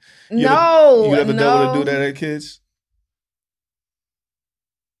cave in. You ever dealt with a dude that had kids?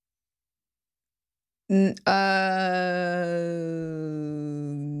 No.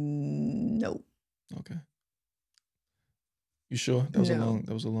 Okay. You sure? That was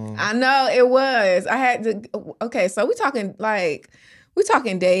a long. I know it was. I had to. Okay, so we talking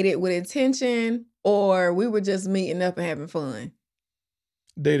dated with intention, or we were just meeting up and having fun?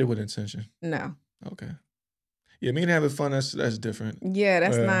 Dated with intention. No. Okay. Yeah, me and having fun, that's different. Yeah,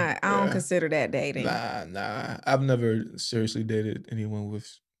 that's not, I don't consider that dating. Nah. I've never seriously dated anyone with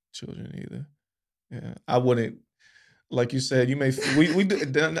children either. Yeah, I wouldn't. Like you said, you may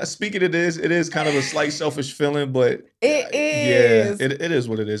speaking it is kind of a slight selfish feeling, but It yeah, is. it is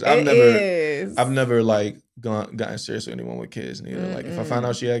what it is. Is. I've never like gotten serious with anyone with kids neither. Like if I found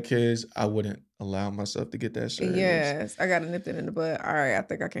out she had kids, I wouldn't allow myself to get that serious. Yes, I got to nip it in the bud. All right, I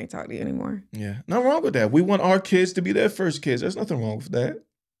think I can't talk to you anymore. Yeah, nothing wrong with that. We want our kids to be their first kids. There's nothing wrong with that.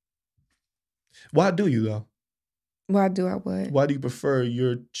 Why do you though? Why do I what? Why do you prefer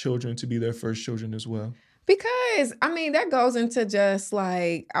your children to be their first children as well? Because, I mean, that goes into just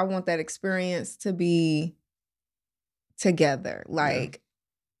like, I want that experience to be together, like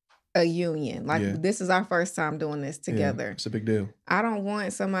a union. Like, this is our first time doing this together. It's a big deal. I don't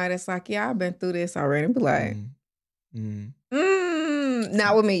want somebody that's like, yeah, I've been through this already. And be like,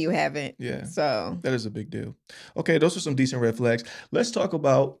 not with me, you haven't. Yeah. So. That is a big deal. Okay, those are some decent red flags. Let's talk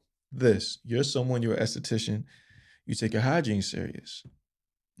about this. You're an esthetician. You take your hygiene serious.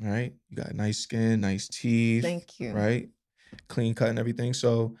 Right? You got nice skin, nice teeth. Thank you. Right? Clean cut and everything.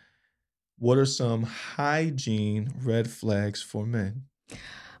 So what are some hygiene red flags for men?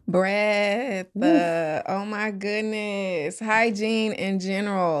 Breath. Oh my goodness. Hygiene in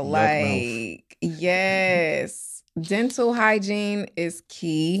general. Yuck like, yes. Dental hygiene is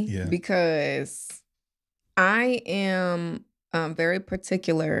key because I am very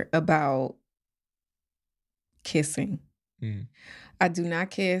particular about kissing. I do not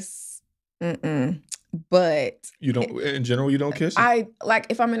kiss. But you don't, in general, you don't kiss? Like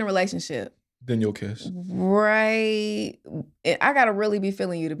if I'm in a relationship. Then you'll kiss. Right. I gotta really be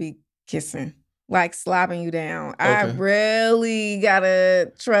feeling you to be kissing. Like slobbing you down. Okay. I really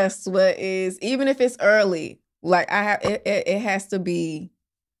gotta trust what is, even if it's early. Like it has to be.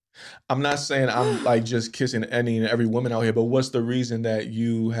 I'm not saying I'm like just kissing any and every woman out here, but what's the reason that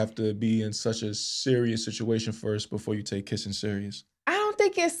you have to be in such a serious situation first before you take kissing serious? I don't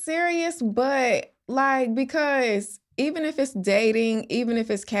think it's serious, but like, because even if it's dating, even if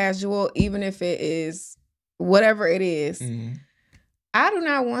it's casual, even if it is whatever it is, I do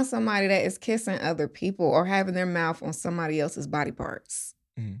not want somebody that is kissing other people or having their mouth on somebody else's body parts.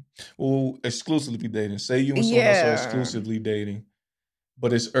 Well, exclusively dating. Say you and someone else are exclusively dating,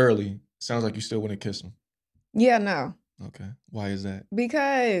 but it's early. Sounds like you still want to kiss them. Yeah, no. Okay. Why is that?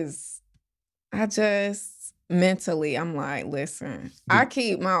 Because I just mentally, I'm like, listen, I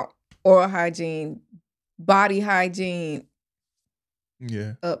keep my oral hygiene, body hygiene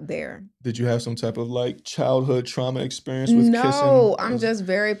up there. Did you have some type of like childhood trauma experience with kissing? No, I'm just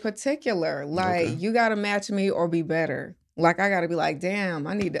very particular. Like, you got to match me or be better. Like, I got to be like, damn,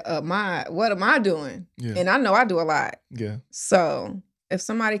 I need to up what am I doing? Yeah. And I know I do a lot. Yeah. So if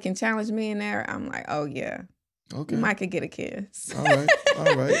somebody can challenge me in there, I'm like, oh yeah. Okay. You might could get a kiss. All right.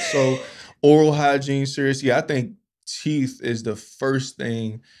 All right. So oral hygiene, seriously, I think teeth is the first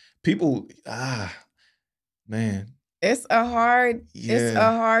thing people, man. It's a hard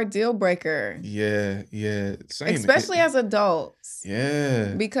deal breaker. Yeah. Same. Especially as adults.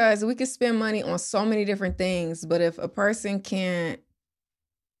 Yeah. Because we can spend money on so many different things, but if a person can't,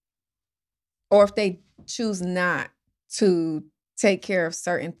 or if they choose not to take care of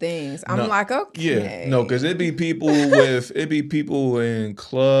certain things, I'm like, okay. Yeah, no, because it'd be people in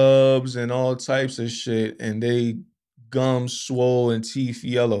clubs and all types of shit, and they gums swole and teeth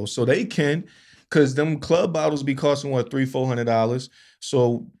yellow. So they can, because them club bottles be costing what, $300-$400.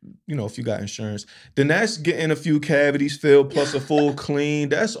 So, you know, if you got insurance, then that's getting a few cavities filled plus a full clean.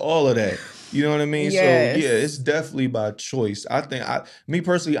 That's all of that. You know what I mean? Yes. So yeah, it's definitely by choice. I think me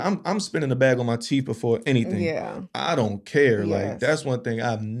personally, I'm spending the bag on my teeth before anything. Yeah. I don't care. Yes. Like that's one thing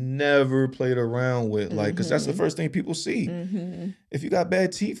I've never played around with. Like, cause that's the first thing people see. If you got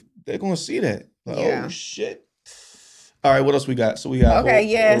bad teeth, they're gonna see that. Like, oh shit. All right, what else we got? So we got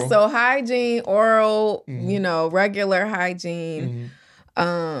oral. So hygiene, oral, you know, regular hygiene.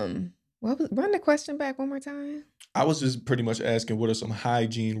 Run the question back one more time. I was just pretty much asking, what are some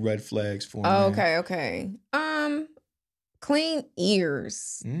hygiene red flags for me? Okay. Clean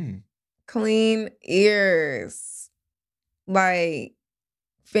ears. Clean ears. Like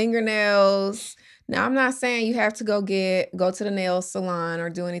fingernails. Now, I'm not saying you have to go to the nail salon or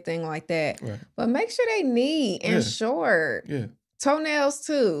do anything like that. Right. But make sure they neat and short. Yeah. Toenails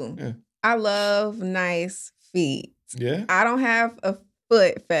too. Yeah. I love nice feet. Yeah. I don't have a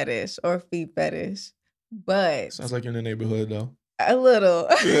foot fetish or feet fetish. But sounds like you're in the neighborhood though. A little.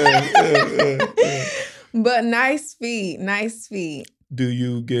 Yeah. But nice feet. Do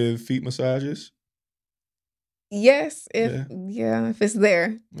you give feet massages? Yes, if it's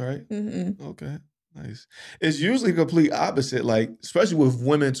there. Right. Okay. Nice. It's usually complete opposite, like especially with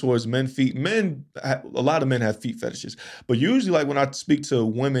women towards men feet. A lot of men have feet fetishes, but usually, like when I speak to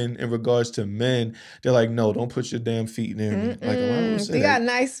women in regards to men, they're like, "No, don't put your damn feet near me." Like a lot of them say You that. got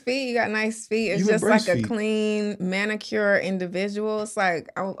nice feet. You got nice feet. It's You just embrace like a feet. clean, manicure individual. It's like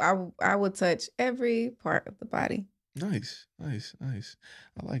I would touch every part of the body. Nice, nice, nice.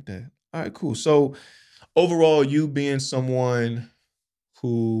 I like that. All right, cool. So overall, you being someone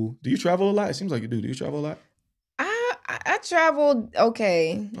who do you travel a lot? It seems like you do. Do you travel a lot? I traveled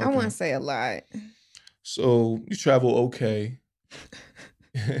okay. I Okay. wouldn't say a lot. So you travel okay.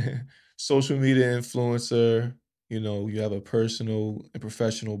 Social media influencer, you know, you have a personal and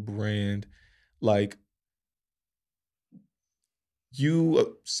professional brand. Like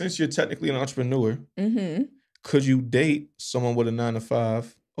you, since you're technically an entrepreneur, Mm-hmm. could you date someone with a 9 to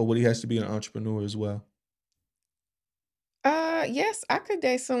 5, or would he has to be an entrepreneur as well? Yes, I could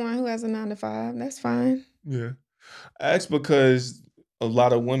date someone who has a 9 to 5. That's fine. Yeah. I ask because a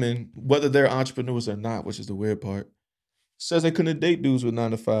lot of women, whether they're entrepreneurs or not, which is the weird part, says they couldn't date dudes with 9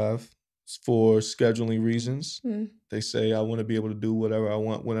 to 5 for scheduling reasons. Mm. They say I want to be able to do whatever I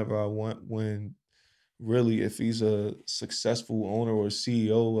want whenever I want. When really, if he's a successful owner or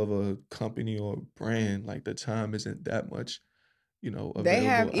CEO of a company or brand, like the time isn't that much, They have available.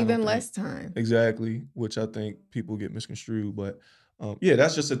 I don't even think less time. exactly, which I think people get misconstrued. But yeah,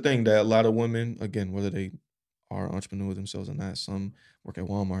 that's just a thing that a lot of women, again, whether they are entrepreneurs themselves or not, some work at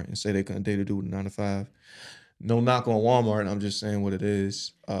Walmart and say they couldn't date a dude with a 9 to 5. No knock on Walmart. I'm just saying what it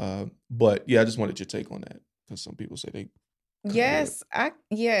is. But yeah, I just wanted your take on that because some people say they couldn't do it.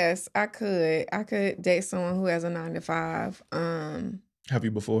 Yes, I could. I could date someone who has a 9 to 5. Have you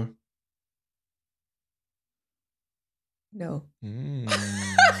before? No. Mm.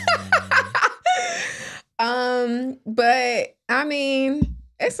 But I mean,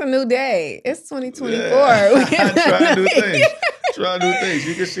 it's a new day. It's 2024. Yeah. Try new things. Try new things.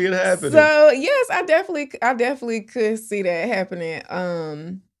 You can see it happening. So yes, I definitely could see that happening.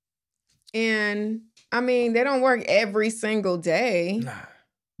 And I mean, they don't work every single day. Nah.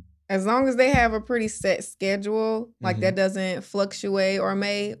 As long as they have a pretty set schedule, like that doesn't fluctuate, or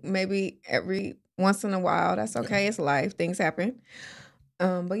maybe every once in a while, that's okay. It's life. Things happen.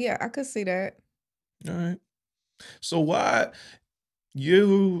 But yeah, I could see that. All right. So why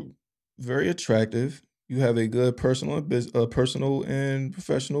you very attractive? You have a good personal and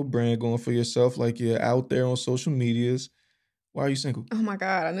professional brand going for yourself. Like you're out there on social medias. Why are you single? Oh my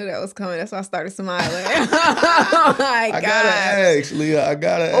God, I knew that was coming. That's why I started smiling. Oh my God. I gotta ask, Leah. I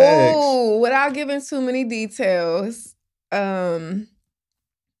gotta ask. Oh, without giving too many details. My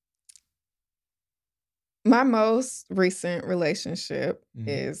most recent relationship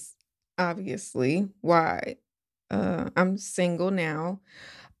is obviously why I'm single now.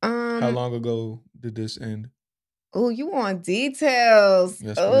 How long ago did this end? Oh, you want details?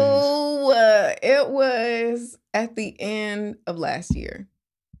 Yes, Oh, it was at the end of last year.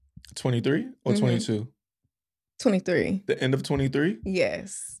 23 or 22? 23. The end of 23?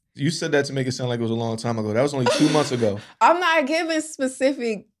 Yes. You said that to make it sound like it was a long time ago. That was only 2 months ago. I'm not giving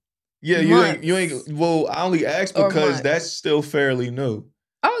specific. Yeah, you ain't. Well, I only asked because that's still fairly new.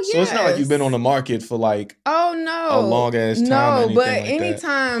 Oh yeah. So it's not like you've been on the market for like a long ass time. No, but like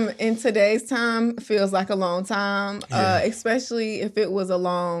anytime in today's time feels like a long time. Especially if it was a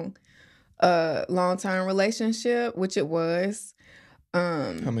long time relationship, which it was.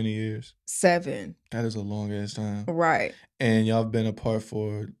 How many years? 7. That is a long ass time. Right. And y'all been apart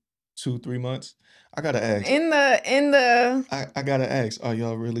for 2-3 months? I gotta ask. I gotta ask, are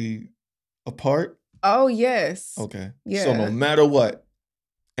y'all really apart? Oh yes. Okay. Yeah. So no matter what,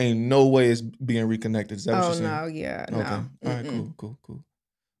 ain't no way it's being reconnected. Is that what you're saying? Oh no, yeah. Okay. No. All right, cool.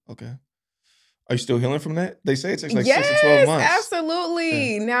 Okay. Are you still healing from that? They say it takes like 6 to 12 months.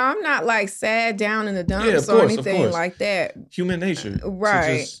 Absolutely. Yeah. Now I'm not like sad down in the dumps of course, or anything like that. Human nature.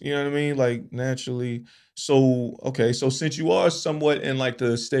 Right. Just, you know what I mean? Like naturally. So, okay. So since you are somewhat in like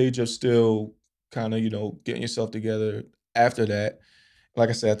the stage of still kind of, getting yourself together after that, like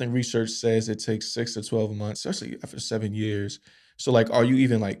I said, I think research says it takes 6 to 12 months, especially after 7 years. So like, are you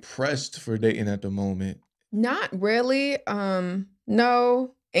even like pressed for dating at the moment? Not really.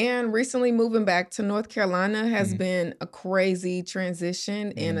 No. And recently moving back to North Carolina has been a crazy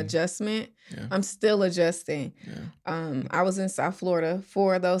transition and adjustment. Yeah. I'm still adjusting. Yeah. I was in South Florida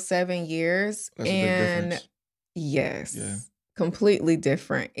for those 7 years. That's a big difference. Yes. Yeah. Completely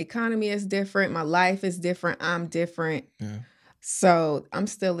different. Economy is different. My life is different. I'm different. Yeah. So I'm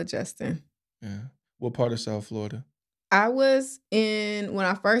still adjusting. Yeah. What part of South Florida? When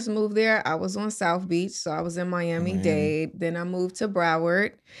I first moved there, I was on South Beach. So I was in Miami-Dade. Then I moved to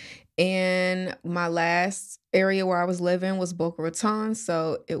Broward. And my last area where I was living was Boca Raton,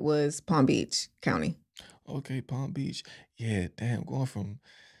 so it was Palm Beach County. Okay, Palm Beach. Yeah, damn, going from,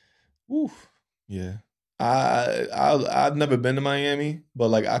 woo, yeah. I've never been to Miami, but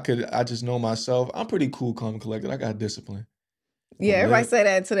like I just know myself. I'm pretty cool, calm, and collected. I got discipline. Yeah, everybody say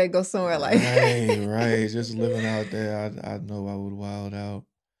that until they go somewhere like right. Just living out there, I know I would wild out.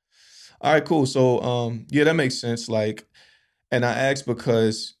 All right, cool. So, yeah, that makes sense. Like, and I asked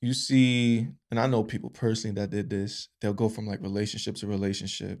because you see, and I know people personally that did this. They'll go from like relationship to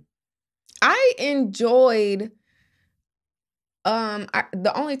relationship. I enjoyed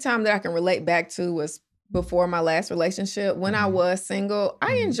the only time that I can relate back to was before my last relationship. When I was single,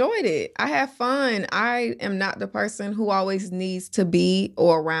 I enjoyed it. I have fun. I am not the person who always needs to be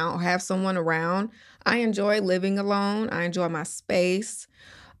or around or have someone around. I enjoy living alone. I enjoy my space.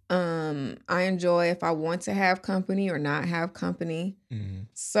 I enjoy if I want to have company or not have company.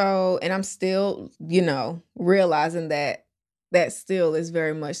 So, and I'm still, realizing that still is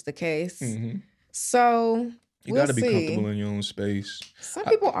very much the case. So you got to be comfortable in your own space. Some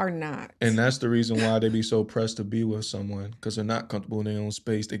people are not. And that's the reason why they be so pressed to be with someone, because they're not comfortable in their own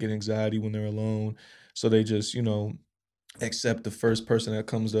space. They get anxiety when they're alone. So they just, accept the first person that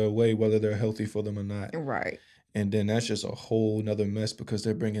comes their way, whether they're healthy for them or not. Right. And then that's just a whole nother mess because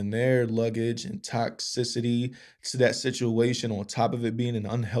they're bringing their luggage and toxicity to that situation on top of it being an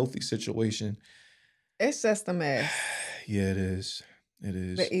unhealthy situation. It's just a mess. Yeah, it is. It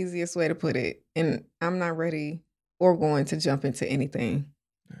is. The easiest way to put it. And I'm not ready or going to jump into anything.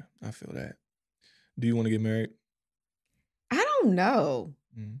 Yeah, I feel that. Do you want to get married? I don't know.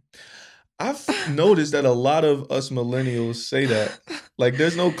 I've noticed that a lot of us millennials say that. Like,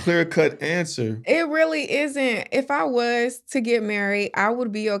 there's no clear-cut answer. It really isn't. If I was to get married, I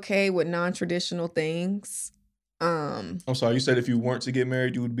would be okay with non-traditional things. I'm sorry, you said if you weren't to get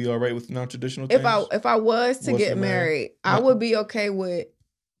married, you would be all right with non-traditional things? If I was to get married, I would be okay with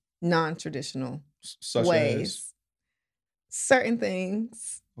non-traditional ways. As? Certain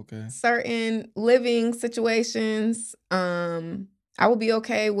things. Okay. Certain living situations. I would be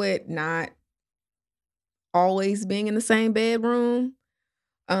okay with not always being in the same bedroom.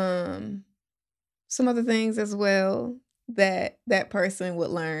 Some other things as well that person would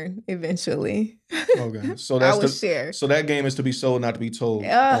learn eventually. Okay. So that's share. So that game is to be sold, not to be told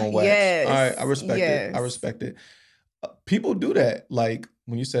on wax. Yes. All right, I respect it. I respect it. People do that. Like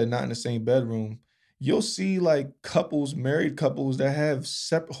when you said not in the same bedroom, you'll see like married couples that have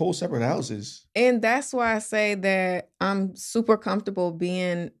whole separate houses. And that's why I say that I'm super comfortable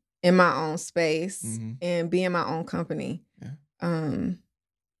being in my own space and being my own company. Yeah.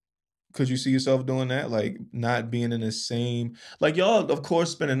 Could you see yourself doing that? Like not being in the same, like y'all, of course,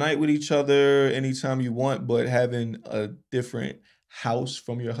 spend a night with each other anytime you want, but having a different house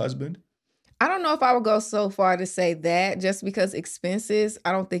from your husband? I don't know if I would go so far to say that, just because expenses,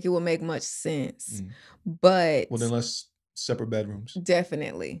 I don't think it would make much sense. But well, then let's separate bedrooms.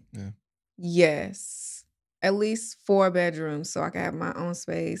 Definitely. Yeah. Yes. At least 4 bedrooms so I could have my own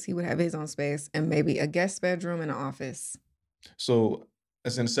space. He would have his own space and maybe a guest bedroom and an office. So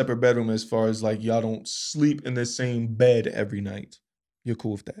as in a separate bedroom, as far as like y'all don't sleep in the same bed every night. You're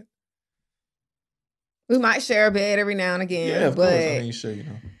cool with that? We might share a bed every now and again. Yeah, of course. I mean, sure,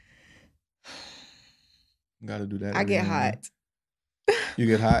 Gotta do that. I get hot. You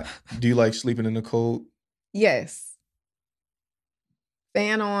get hot? Do you like sleeping in the cold? Yes.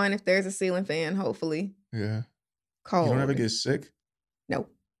 Fan on if there's a ceiling fan, hopefully. Yeah. Cold. You don't ever get sick? No.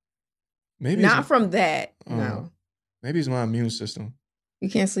 Maybe not from that. No. Maybe it's my immune system. You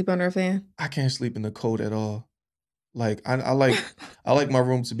can't sleep under a fan? I can't sleep in the cold at all. Like I like my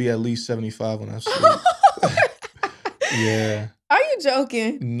room to be at least 75 when I sleep. Yeah. Are you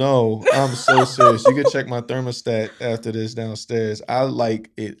joking? No, I'm so serious. You can check my thermostat after this downstairs. I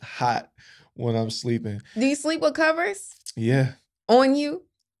like it hot when I'm sleeping. Do you sleep with covers? Yeah. On you?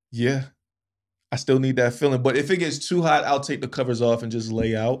 Yeah. I still need that feeling. But if it gets too hot, I'll take the covers off and just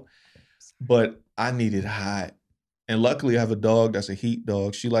lay out. But I need it hot. And luckily, I have a dog that's a heat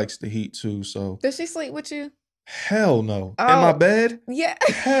dog. She likes the heat too. So does she sleep with you? Hell no. In my bed? Yeah.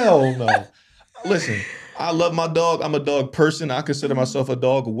 Hell no. Listen, I love my dog. I'm a dog person. I consider myself a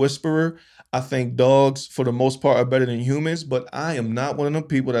dog whisperer. I think dogs, for the most part, are better than humans. But I am not one of them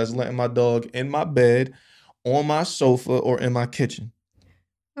people that's letting my dog in my bed, on my sofa, or in my kitchen.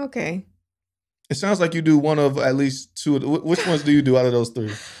 Okay. It sounds like you do one of at least 2. Which ones do you do out of those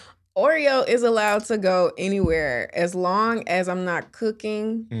 3? Oreo is allowed to go anywhere as long as I'm not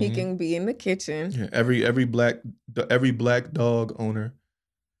cooking. He can be in the kitchen. Yeah, every black dog owner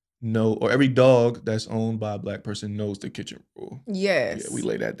know, or every dog that's owned by a Black person knows the kitchen rule. Yes. Yeah, we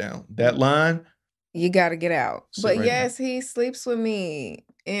lay that down. That line, you got to get out. But right yes, he sleeps with me,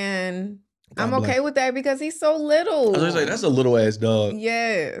 and God I'm bless. okay with that because he's so little. I was gonna say, that's a little ass dog.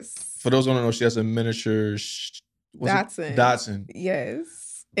 Yes. For those who don't know, she has a miniature Dotson. Dotson.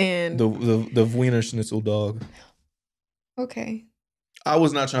 Yes. And the Wiener Schnitzel dog. Okay. I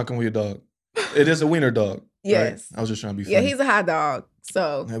was not trying to come with your dog. It is a wiener dog. Yes. Right? I was just trying to be funny. Yeah, he's a hot dog.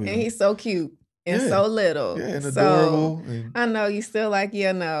 So, and he's so cute and so little. Yeah, and adorable. And I know you still like,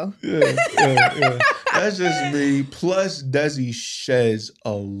 no. Yeah. That's just me. Plus, Desi sheds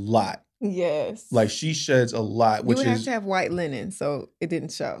a lot. Yes. Like, she sheds a lot. You would have to have white linen, so it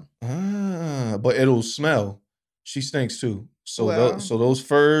didn't show. But it'll smell. She stinks too. So, those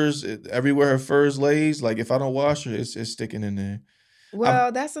furs, everywhere her furs lays, like, if I don't wash her, it's sticking in there.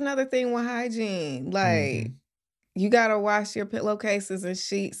 Well, that's another thing with hygiene. Like, you got to wash your pillowcases and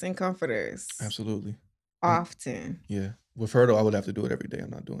sheets and comforters. Absolutely. Often. Yeah. With her, though, I would have to do it every day. I'm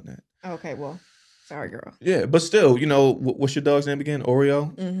not doing that. Okay, well, sorry, girl. Yeah, but still, what's your dog's name again?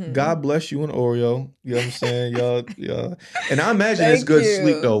 Oreo? Mm-hmm. God bless you and Oreo. You know what I'm saying? y'all. And I imagine it's good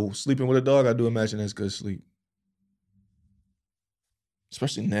sleep, though. Sleeping with a dog, I do imagine that's good sleep.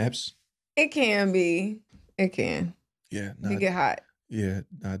 Especially naps. It can be. It can. Yeah. You get hot. Yeah.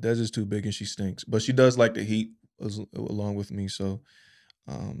 Des is too big and she stinks. But she does like the heat along with me, so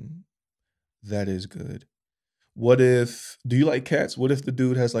that is good. Do you like cats? What if the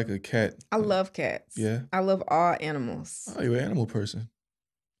dude has like a cat? I love cats. Yeah? I love all animals. Oh, you're an animal person.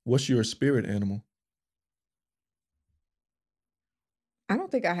 What's your spirit animal? I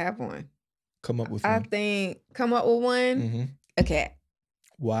don't think I have one. Come up with one. Mm-hmm. A cat.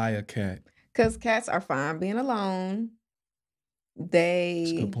 Why a cat? Because cats are fine being alone.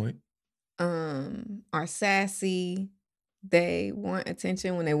 That's a good point. Are sassy. They want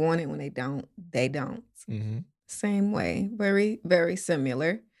attention when they want it. When they don't, they don't. Mm-hmm. Same way. Very, very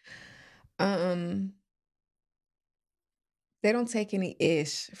similar. They don't take any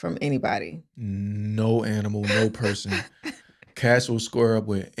ish from anybody. No animal, no person. Cats will square up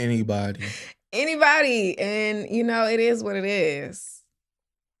with anybody. Anybody. And, it is what it is.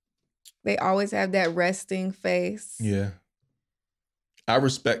 They always have that resting face. Yeah. I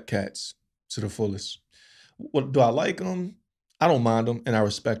respect cats to the fullest. What, do I like them? I don't mind them, and I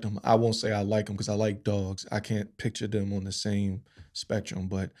respect them. I won't say I like them because I like dogs. I can't picture them on the same spectrum,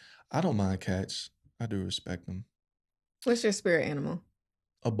 but I don't mind cats. I do respect them. What's your spirit animal?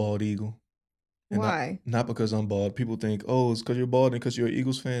 A bald eagle. And why? Not because I'm bald. People think, oh, it's because you're bald and because you're an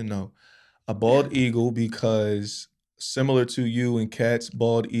Eagles fan. No. A bald eagle because similar to you and cats,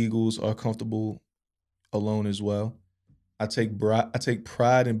 bald eagles are comfortable alone as well. I take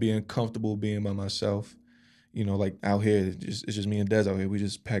pride in being comfortable being by myself. Like out here, it's just me and Des out here. We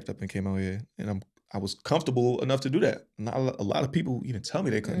just packed up and came out here, and I was comfortable enough to do that. Not a lot of people even tell me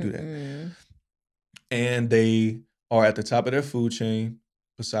they couldn't do that. And they are at the top of their food chain,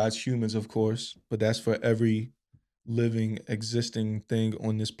 besides humans, of course, but that's for every living, existing thing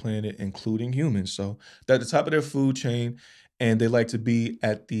on this planet, including humans. So they're at the top of their food chain, and they like to be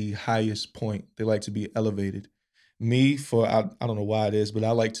at the highest point. They like to be elevated. Me, I don't know why it is, but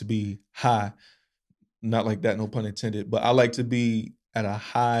I like to be high. Not like that, no pun intended, but I like to be at a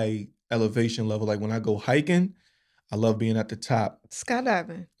high elevation level. Like when I go hiking, I love being at the top.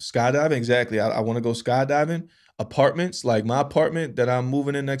 Skydiving, exactly. I want to go skydiving. Apartments, like my apartment that I'm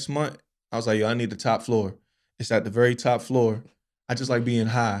moving in next month, I was like, yo, I need the top floor. It's at the very top floor. I just like being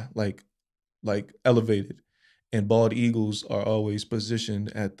high, like elevated. And bald eagles are always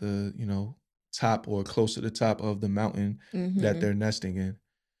positioned at the, top or close to the top of the mountain that they're nesting in.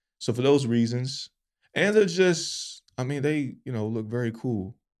 So for those reasons, and they're just, they, look very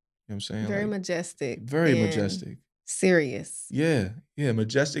cool. You know what I'm saying? Very majestic. Very majestic. Serious. Yeah.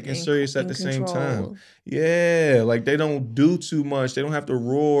 Majestic and serious at the same time. Yeah. Like they don't do too much. They don't have to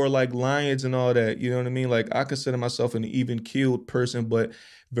roar like lions and all that. You know what I mean? Like I consider myself an even-keeled person, but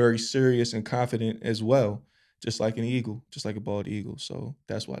very serious and confident as well. Just like an eagle, just like a bald eagle. So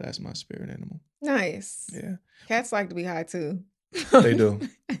that's why that's my spirit animal. Nice. Yeah. Cats like to be high too. They do.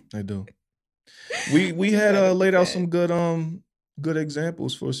 They do. We had laid out some good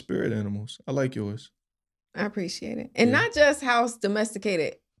examples for spirit animals. I like yours. I appreciate it. And not just house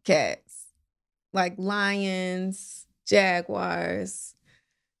domesticated cats, like lions, jaguars,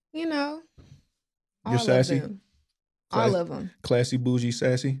 You're sassy? All of them. Classy, bougie,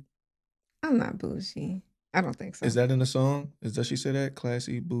 sassy? I'm not bougie. I don't think so. Is that in the song? Does she say that?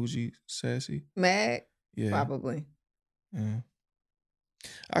 Classy, bougie, sassy? Mad? Yeah. Probably. Yeah.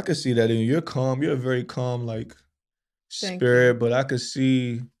 I could see that in you. You're calm. You're a very calm, like, spirit, but I could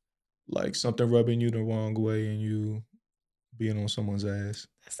see Like something rubbing you the wrong way and you being on someone's ass.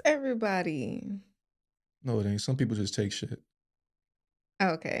 That's everybody. No, it ain't. Some people just take shit.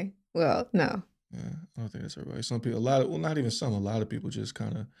 Okay. Well, no. Yeah, I don't think that's everybody. Some people, well, not even some. A lot of people just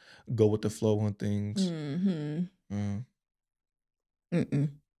kind of go with the flow on things. Mm-hmm.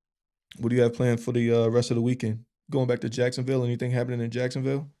 What do you have planned for the rest of the weekend? Going back to Jacksonville? Anything happening in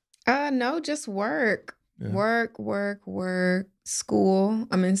Jacksonville? No, just work. Yeah. Work. School.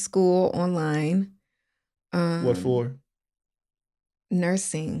 I'm in school online. What for?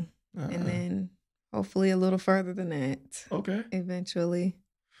 Nursing. And then hopefully a little further than that. Okay. Eventually.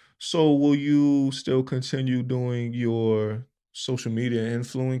 So will you still continue doing your social media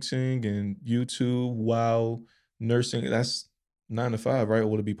influencing and YouTube while nursing? That's 9 to 5, right? Or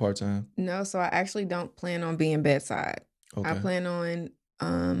would it be part-time? No, so I actually don't plan on being bedside. Okay. I plan on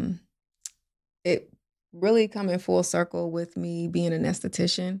it really coming full circle with me being an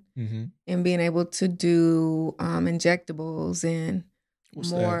esthetician and being able to do injectables and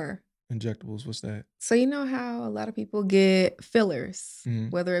more. Injectables, what's that? So you know how a lot of people get fillers,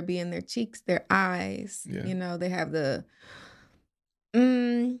 whether it be in their cheeks, their eyes. Yeah. You know, they have the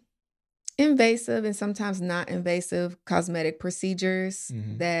invasive and sometimes not invasive cosmetic procedures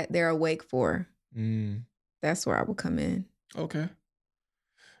that they're awake for. That's where I would come in. Okay.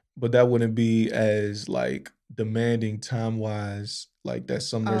 But that wouldn't be as like demanding time-wise, like that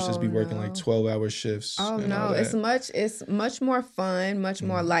some nurses be working like 12-hour shifts. Oh no, it's much more fun, much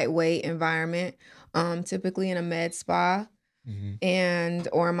more lightweight environment. Typically in a med spa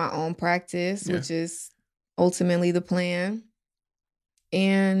or in my own practice, which is ultimately the plan.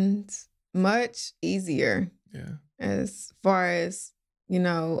 And much easier. Yeah. As far as,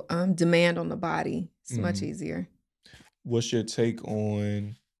 demand on the body. It's much easier. What's your take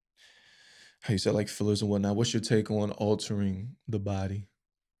on how you said like fillers and whatnot? What's your take on altering the body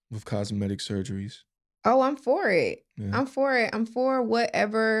with cosmetic surgeries? Oh, I'm for it. Yeah. I'm for it. I'm for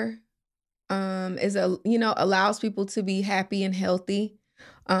whatever allows people to be happy and healthy.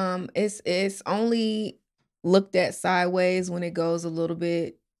 It's only looked at sideways when it goes a little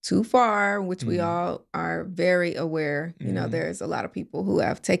bit too far, which we all are very aware. You know, there's a lot of people who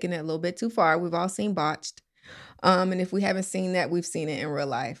have taken it a little bit too far. We've all seen botched. And if we haven't seen that, we've seen it in real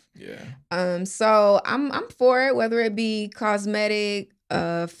life. Yeah. So I'm for it, whether it be cosmetic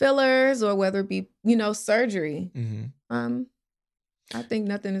fillers or whether it be, surgery. I think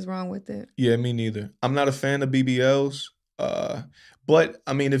nothing is wrong with it. Yeah, me neither. I'm not a fan of BBLs. But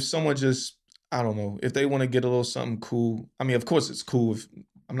I mean, if someone just, I don't know, if they want to get a little something cool, I mean, of course it's cool.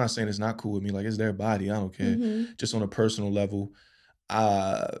 I'm not saying it's not cool with me. Like, it's their body. I don't care. Just on a personal level,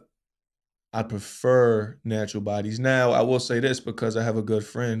 I prefer natural bodies. Now, I will say this because I have a good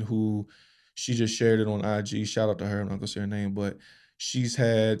friend who she just shared it on IG. Shout out to her. I'm not going to say her name, but she's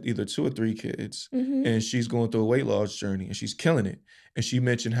had either 2 or 3 kids and she's going through a weight loss journey and she's killing it. And she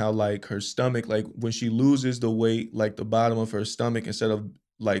mentioned how like her stomach, like when she loses the weight, like the bottom of her stomach, instead of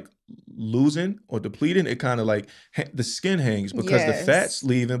like losing or depleting, it kind of like the skin hangs because the fat's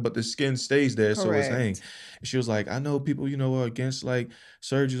leaving, but the skin stays there. Correct. So it's hanging. And she was like, I know people, are against like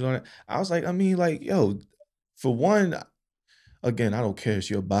surgeries on it. I was like, I mean, like, yo, for one, again, I don't care, it's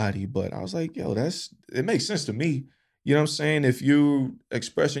your body, but I was like, yo, it makes sense to me. You know what I'm saying? If you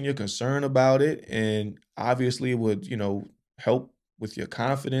expressing your concern about it and obviously it would, help with your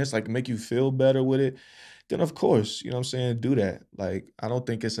confidence, like make you feel better with it, then of course, you know what I'm saying, do that. Like, I don't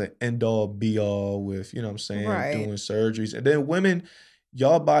think it's an end all be all with, you know what I'm saying, doing surgeries. And then women,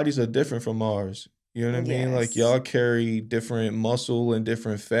 y'all bodies are different from ours. You know what I mean? Like, y'all carry different muscle and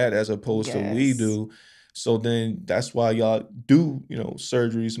different fat as opposed to we do. So then that's why y'all do,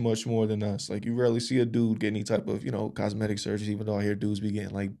 surgeries much more than us. Like, you rarely see a dude get any type of, cosmetic surgeries, even though I hear dudes be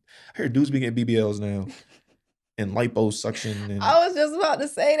getting BBLs now. And liposuction. And I was just about to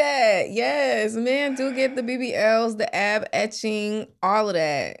say that. Yes, men do get the BBLs, the ab etching, all of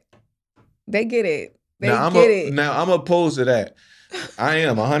that. They get it. Now I'm opposed to that. I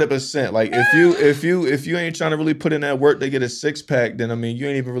am 100%. Like if you ain't trying to really put in that work to get a 6-pack, then I mean you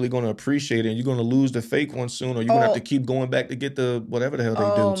ain't even really going to appreciate it. And you're going to lose the fake one soon, or you're going to have to keep going back to get the whatever the hell they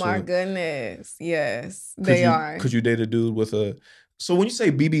do. Oh my goodness, yes, they are. Could you date a dude with a? So when you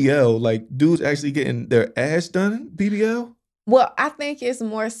say BBL, like dudes actually getting their ass done BBL? Well, I think it's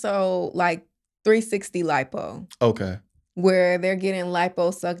more so like 360 lipo. Okay. Where they're getting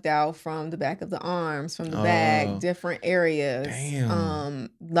lipo sucked out from the back of the arms, from the back, different areas.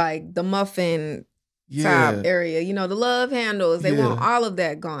 Damn. Like the muffin top area, the love handles. They want all of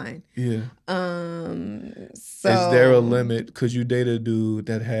that gone. Yeah. So is there a limit? Could you date a dude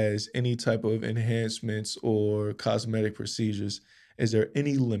that has any type of enhancements or cosmetic procedures Is there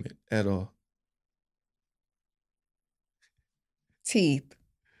any limit at all? Teeth.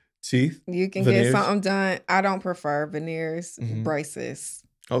 Teeth? You can Veneers? get something done. I don't prefer veneers, braces.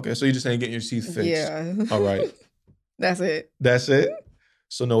 Okay, so you just ain't getting your teeth fixed. Yeah. All right. That's it. That's it?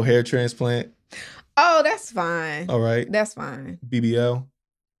 So no hair transplant? Oh, that's fine. All right. That's fine. BBL?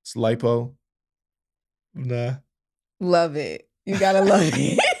 It's lipo? Nah. Love it. You gotta love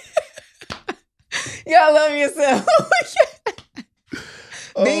it. You gotta love yourself.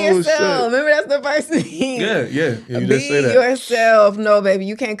 Be yourself. Shit. Remember, that's the first thing. Yeah. You Be just say that. yourself. No, baby,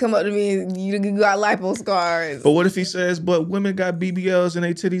 you can't come up to me and you got lipo scars. But what if he says, but women got BBLs and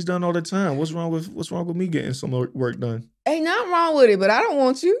they titties done all the time? What's wrong with me getting some work done? Ain't nothing wrong with it, but I don't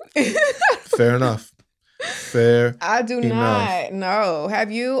want you. Fair enough. I do not. No.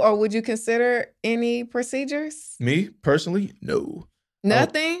 Have you or would you consider any procedures? Me, personally, no.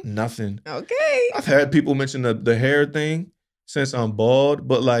 Nothing? Nothing. Okay. I've had people mention the hair thing since I'm bald,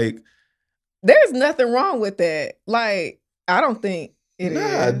 but like... There's nothing wrong with that. Like, I don't think it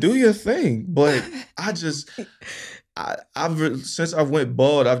is. Do your thing. But since I went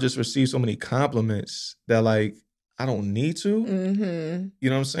bald, I've just received so many compliments that like, I don't need to. Mm-hmm. You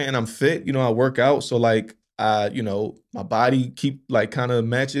know what I'm saying? I'm fit. You know, I work out. So like, my body kind of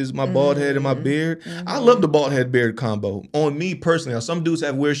matches my bald head and my beard. Mm-hmm. I love the bald head beard combo. On me personally, now, some dudes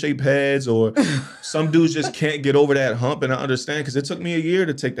have weird shaped heads or some dudes just can't get over that hump. And I understand because it took me a year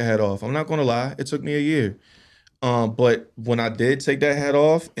to take the head off. I'm not going to lie. It took me a year. But when I did take that hat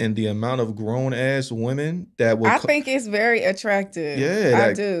off and the amount of grown ass women that would... I think it's very attractive. Yeah,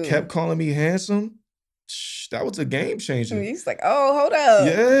 I do. Kept calling me handsome. That was a game changer. He's like, oh, hold up.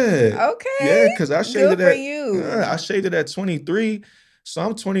 Yeah. Okay. Yeah, because I shaded Good for you. I shaded at 23. So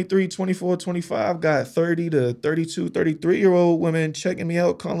I'm 23, 24, 25, got 30 to 32, 33-year-old women checking me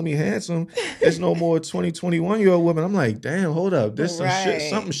out, calling me handsome. There's no more 20, 21-year-old women. I'm like, damn, hold up. This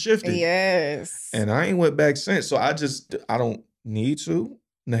something shifted. Yes. And I ain't went back since. So I don't need to,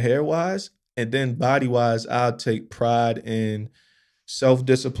 the hair-wise. And then body-wise, I'll take pride in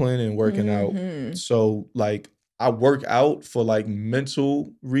self-discipline and working out. So like I work out for like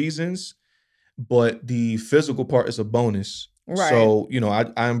mental reasons, but the physical part is a bonus. Right. So,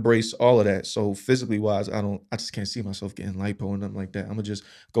 I embrace all of that. So physically wise, I just can't see myself getting lipo and nothing like that. I'm gonna just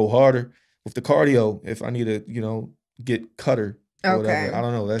go harder with the cardio if I need to, get cutter or whatever. I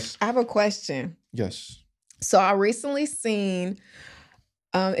don't know. I have a question. Yes. So I recently seen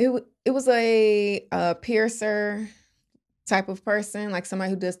it was a piercer type of person, like somebody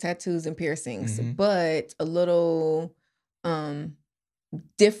who does tattoos and piercings, but a little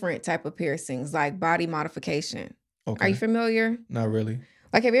different type of piercings, like body modification. Okay. Are you familiar? Not really.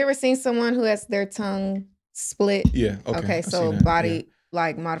 Like, have you ever seen someone who has their tongue split? Yeah. Okay. So body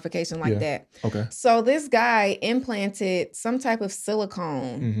like modification like that. Okay. So this guy implanted some type of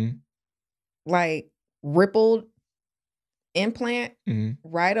silicone, like rippled implant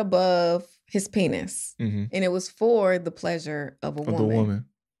right above his penis. And it was for the pleasure of a woman.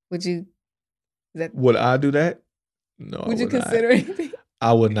 Would you... Would I do that? No, would you consider anything?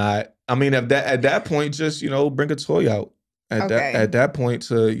 I would not. I mean, at that point, just, bring a toy out. At that point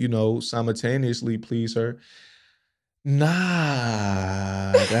to, simultaneously please her.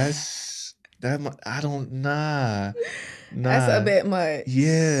 Nah, I don't, nah. That's a bit much.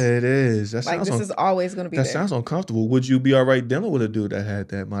 Yeah, it is. That like, this is always going to be That sounds uncomfortable. Would you be all right dealing with a dude that had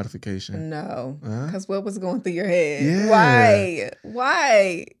that modification? No. Because what was going through your head? Yeah.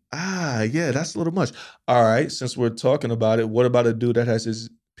 Why? Yeah, that's a little much. All right, since we're talking about it, what about a dude that has his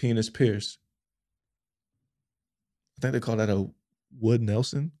penis pierced? I think they call that a Wood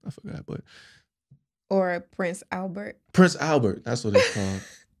Nelson. I forgot, but... Or a Prince Albert. Prince Albert, that's what it's called.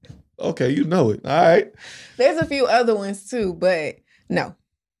 Okay, you know it. All right. There's a few other ones too, but no.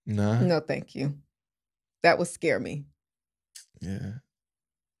 Nah. No, thank you. That would scare me. Yeah.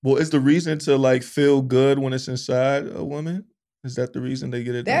 Well, is the reason to like feel good when it's inside a woman? Is that the reason they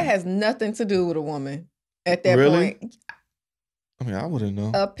get it done? That has nothing to do with a woman at that point. I mean, I wouldn't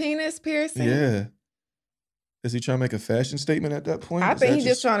know. A penis piercing? Yeah. Is he trying to make a fashion statement at that point? I think he's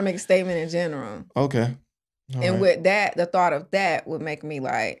just trying to make a statement in general. Okay. And with that, the thought of that would make me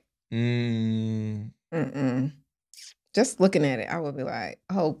like, just looking at it, I would be like,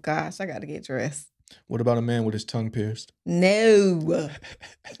 oh gosh, I got to get dressed. What about a man with his tongue pierced? No.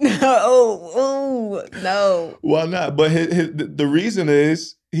 No. Why not? But the reason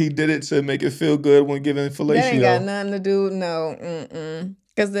is he did it to make it feel good when giving fellatio. That ain't got nothing to do, no.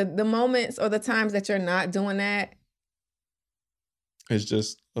 Because the moments or the times that you're not doing that. It's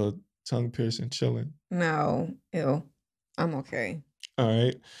just a tongue piercing chilling. No. Ew. I'm okay. All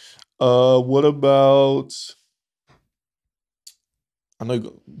right. What about I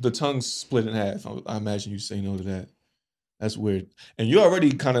know the tongue's split in half. I imagine you say no to that. That's weird. And you're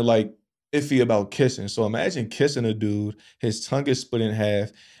already kind of like iffy about kissing. So imagine kissing a dude, his tongue is split in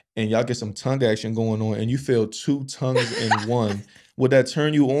half, and y'all get some tongue action going on, and you feel two tongues in one. Would that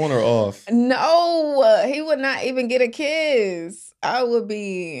turn you on or off? No, he would not even get a kiss. I would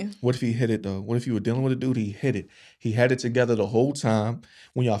be. What if he hit it though? What if you were dealing with a dude, he hit it. He had it together the whole time.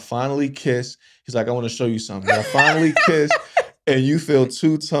 When y'all finally kiss, he's like, I want to show you something. Y'all finally kiss, and you feel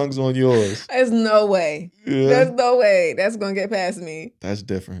two tongues on yours. There's no way. Yeah. There's no way that's going to get past me. That's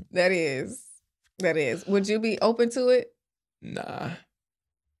different. That is. Would you be open to it? Nah.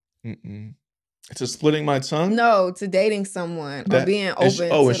 To splitting my tongue? No, to dating someone or being open to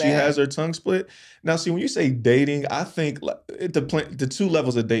that. And she has her tongue split? Now, see, when you say dating, I think the two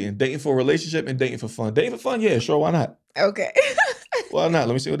levels of dating. Dating for a relationship and dating for fun. Dating for fun, yeah, sure, why not? Okay. Why not?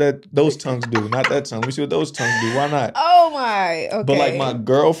 Let me see what those tongues do. Not that tongue. Let me see what those tongues do. Why not? Oh, my. Okay. But like my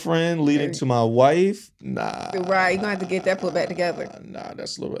girlfriend leading to my wife, nah. Right, you're going to have to get that put back together. Nah,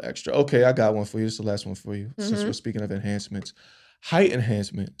 that's a little extra. Okay, I got one for you. This is the last one for you, since we're speaking of enhancements. Height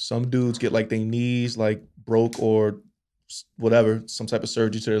enhancement. Some dudes get like their knees like broke or whatever, some type of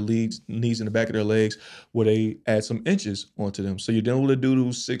surgery to their knees in the back of their legs where they add some inches onto them. So you're dealing with a dude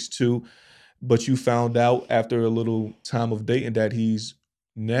who's 6'2", but you found out after a little time of dating that he's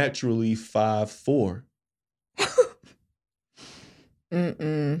naturally 5'4".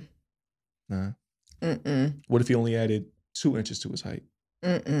 Nah. What if he only added 2 inches to his height?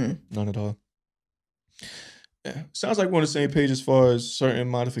 None at all. Yeah. Sounds like we're on the same page as far as certain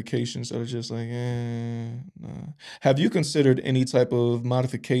modifications that are just like, nah. Have you considered any type of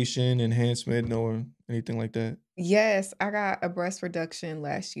modification, enhancement, or anything like that? Yes, I got a breast reduction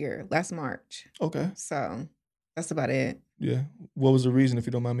last March. Okay. So that's about it. Yeah. What was the reason, if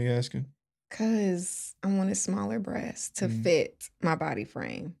you don't mind me asking? Because I wanted smaller breasts to fit my body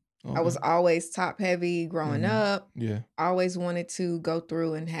frame. Okay. I was always top heavy growing up. Yeah. I always wanted to go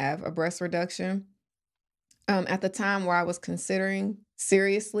through and have a breast reduction. At the time where I was considering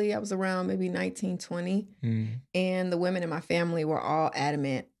seriously, I was around maybe 19, 20. And the women in my family were all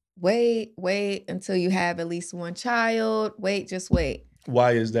adamant. Wait until you have at least one child. Just wait.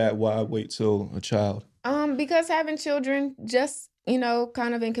 Why is that? Why wait till a child? Because having children, just,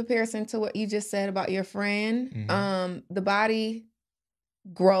 kind of in comparison to what you just said about your friend, the body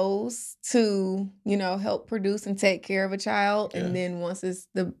grows to, help produce and take care of a child. Yeah. And then once it's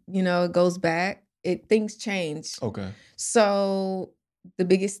it goes back, things change. Okay. So the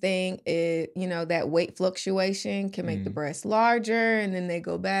biggest thing is, that weight fluctuation can make the breasts larger, and then they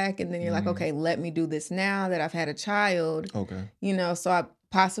go back, and then you're like, okay, let me do this now that I've had a child. Okay. So I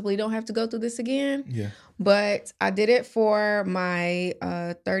possibly don't have to go through this again. Yeah. But I did it for my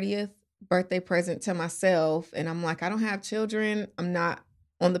 30th birthday present to myself, and I'm like, I don't have children. I'm not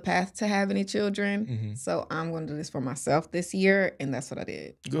on the path to have any children. So I'm going to do this for myself this year. And that's what I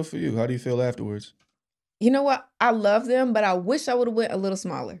did. Good for you. How do you feel afterwards? You know what? I love them, but I wish I would have went a little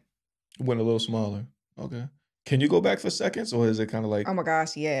smaller. Went a little smaller. Okay. Can you go back for seconds, or is it kind of like... Oh my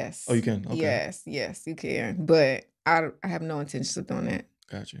gosh, yes. Oh, you can? Okay. Yes, you can. But I have no intentions of doing that.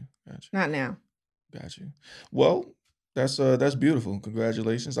 Got you. Not now. Got you. Well, that's beautiful.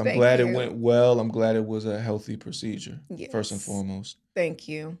 Congratulations. I'm Thank glad you. It went well. I'm glad it was a healthy procedure. Yes. First and foremost. Thank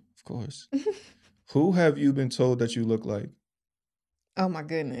you. Of course. Who have you been told that you look like? Oh my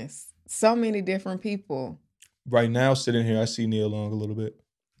goodness. So many different people. Right now, sitting here, I see Nia Long a little bit.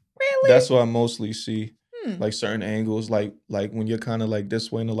 Really? That's what I mostly see. Like certain angles, like when you're kind of like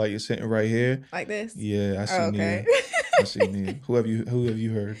this way and the light is hitting right here. Like this? Yeah, I see Nia. I see Nia. Who have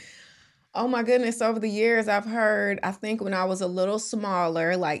you heard? Oh my goodness. Over the years, I've heard, I think when I was a little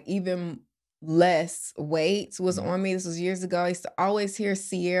smaller, like even less weight was on me. This was years ago. I used to always hear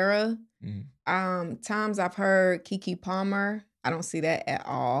Sierra. Times I've heard Keke Palmer. I don't see that at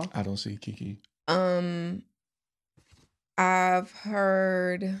all. I don't see Keke. I've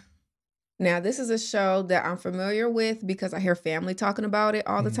heard, now this is a show that I'm familiar with because I hear family talking about it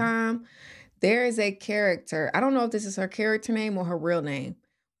all the time. There is a character, I don't know if this is her character name or her real name,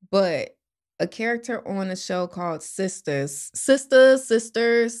 but a character on a show called Sisters. Sisters.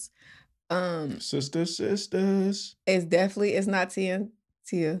 Sisters. It's not Tia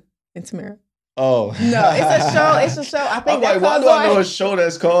and Tamara. Oh. No, it's a show. I think I'm like, why do I know a show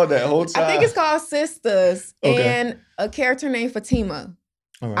that's called that whole time? I think it's called Sisters. Okay. And a character named Fatima.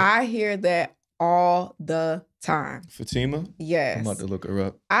 All right. I hear that all the time. Fatima? Yes. I'm about to look her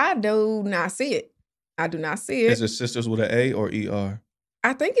up. I do not see it. Is it Sisters with an A or ER?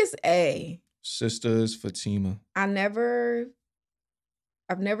 I think it's A. Sisters Fatima. I've never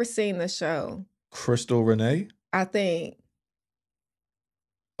seen the show. Crystal Renee? I think.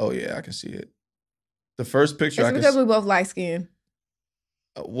 Oh yeah, I can see it. The first picture It's I can because we both light skinned.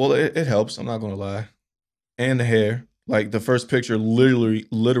 well, it helps. I'm not gonna lie. And the hair. Like the first picture,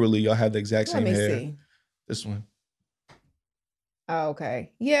 literally, y'all have the exact Let same me hair. see. This one. Oh,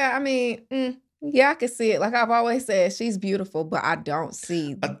 okay. Yeah, I mean, yeah, I can see it. Like I've always said, she's beautiful, but I don't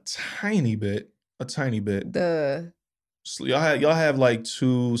see A tiny bit. A tiny bit. the. So y'all have like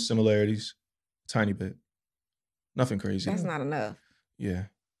 2 similarities. Tiny bit. Nothing crazy. That's though. not enough. Yeah.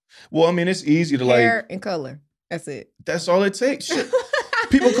 Well, I mean, it's easy to Hair like. and color. That's it. That's all it takes. Shit.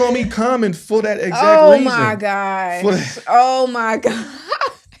 People call me common for that exact reason. My gosh. Oh my gosh.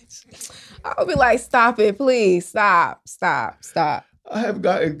 I'll be like, stop it, please. Stop. I have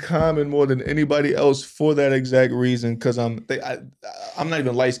gotten common more than anybody else for that exact reason because I'm not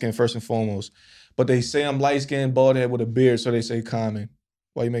even light skinned first and foremost, but they say I'm light skinned, bald head with a beard, so they say common.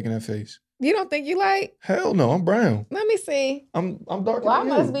 Why are you making that face? You don't think you light? Hell no, I'm brown. Let me see. I'm darker Well, I than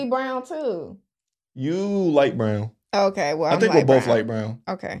you. must be brown too. You light brown. Okay, well, I think we're both light brown.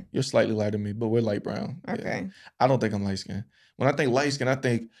 Okay. You're slightly lighter than me, but we're light brown. Okay. Yeah. I don't think I'm light skinned. When I think light skin, I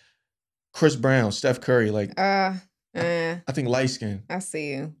think Chris Brown, Steph Curry. Like, I think light skin. I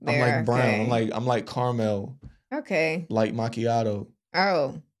see you. I'm like brown. Okay. I'm like caramel. Okay. Like macchiato.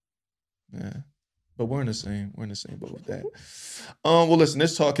 Oh. Yeah. But we're in the same boat with that. Well, listen,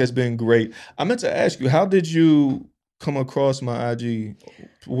 this talk has been great. I meant to ask you, how did you come across my IG?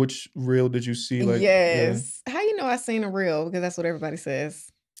 Which reel did you see? Like, yes. Yeah. How you know I seen a reel? Because that's what everybody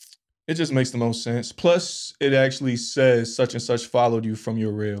says. It just makes the most sense. Plus, it actually says such and such followed you from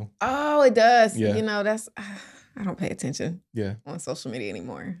your reel. Oh, it does. Yeah. You know, that's I don't pay attention. Yeah. On social media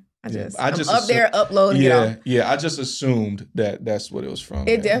anymore. I'm just up there uploading it all. Yeah. I just assumed that that's what it was from.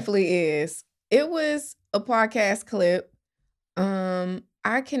 It definitely is. It was a podcast clip.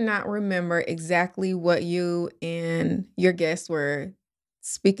 I cannot remember exactly what you and your guests were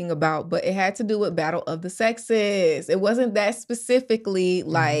speaking about, but it had to do with Battle of the Sexes. It wasn't that specifically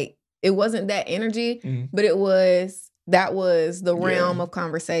like it wasn't that energy, but that was the realm of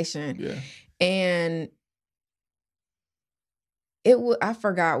conversation. Yeah. And I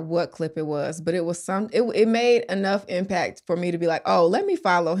forgot what clip it was, but it was it made enough impact for me to be like, oh, let me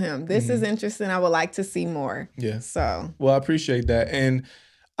follow him. This is interesting. I would like to see more. Yeah. So. Well, I appreciate that. And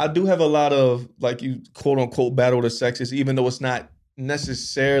I do have a lot of, like, you quote unquote battle of the sexes, even though it's not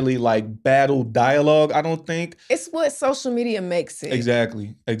necessarily like battle dialogue, I don't think. It's what social media makes it.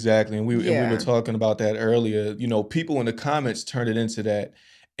 Exactly. And we were talking about that earlier. You know, people in the comments turned it into that.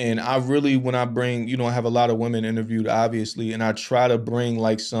 And I really, when I bring, I have a lot of women interviewed, obviously, and I try to bring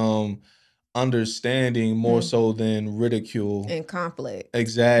like some understanding more so than ridicule. And conflict.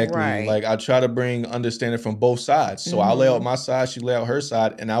 Exactly. Right. Like I try to bring understanding from both sides. So I lay out my side, she lay out her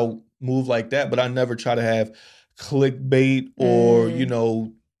side, and I'll move like that. But I never try to have clickbait or,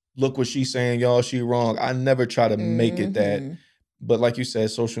 look what she's saying, y'all, she wrong. I never try to make it that. But like you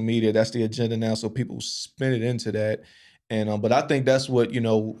said, social media, that's the agenda now. So people spin it into that. And but I think that's what,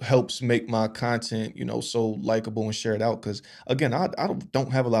 helps make my content, so likable and shared out. Because again, I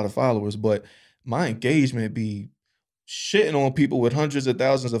don't have a lot of followers, but my engagement be shitting on people with hundreds of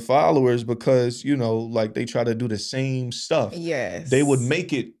thousands of followers because, like they try to do the same stuff. Yes. They would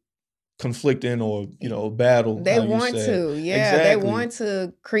make it conflicting or, battle. They want to. Yeah. Exactly. They want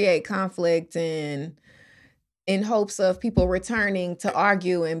to create conflict and in hopes of people returning to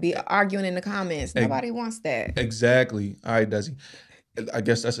argue and be arguing in the comments. Nobody wants that. Exactly. All right, Desi. I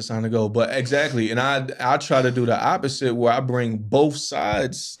guess that's a sign to go. But exactly. And I try to do the opposite where I bring both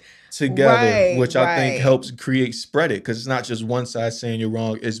sides together, which I think helps spread it. Because it's not just one side saying you're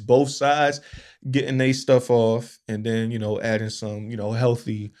wrong. It's both sides getting their stuff off and then, adding some,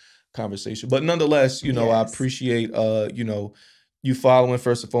 healthy conversation. But nonetheless, I appreciate, you following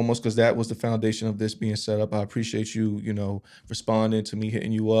first and foremost, because that was the foundation of this being set up. I appreciate you, responding to me,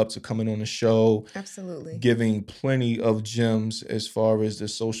 hitting you up, to coming on the show. Absolutely. Giving plenty of gems as far as the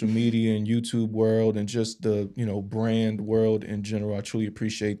social media and YouTube world and just the, brand world in general. I truly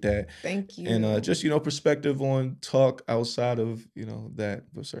appreciate that. Thank you. And just, perspective on talk outside of, that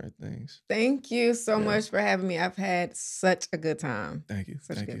for certain things. Thank you so much for having me. I've had such a good time. Thank you.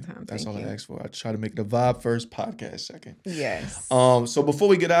 Such a good time. That's all I asked for. I try to make it a vibe first, podcast second. Yes. So before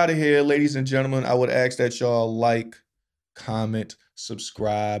we get out of here, ladies and gentlemen, I would ask that y'all like, comment,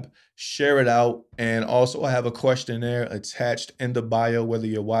 subscribe, share it out. And also I have a questionnaire attached in the bio, whether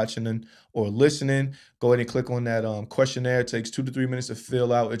you're watching or listening. Go ahead and click on that questionnaire. It takes 2 to 3 minutes to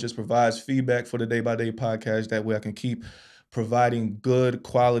fill out. It just provides feedback for the Day by Day podcast. That way I can keep providing good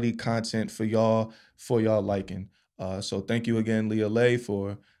quality content for y'all liking. So thank you again, Leigh,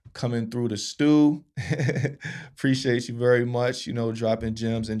 for coming through the stew. Appreciate you very much, you know, dropping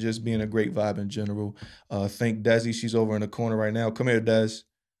gems and just being a great vibe in general. Thank Desi. She's over in the corner right now. Come here, Des.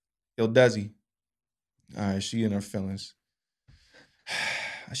 Yo, Desi. All right, she in her feelings.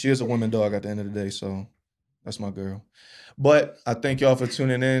 She is a woman dog at the end of the day, so that's my girl. But I thank y'all for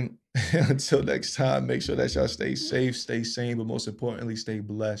tuning in. Until next time, make sure that y'all stay safe, stay sane, but most importantly, stay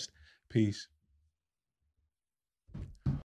blessed. Peace.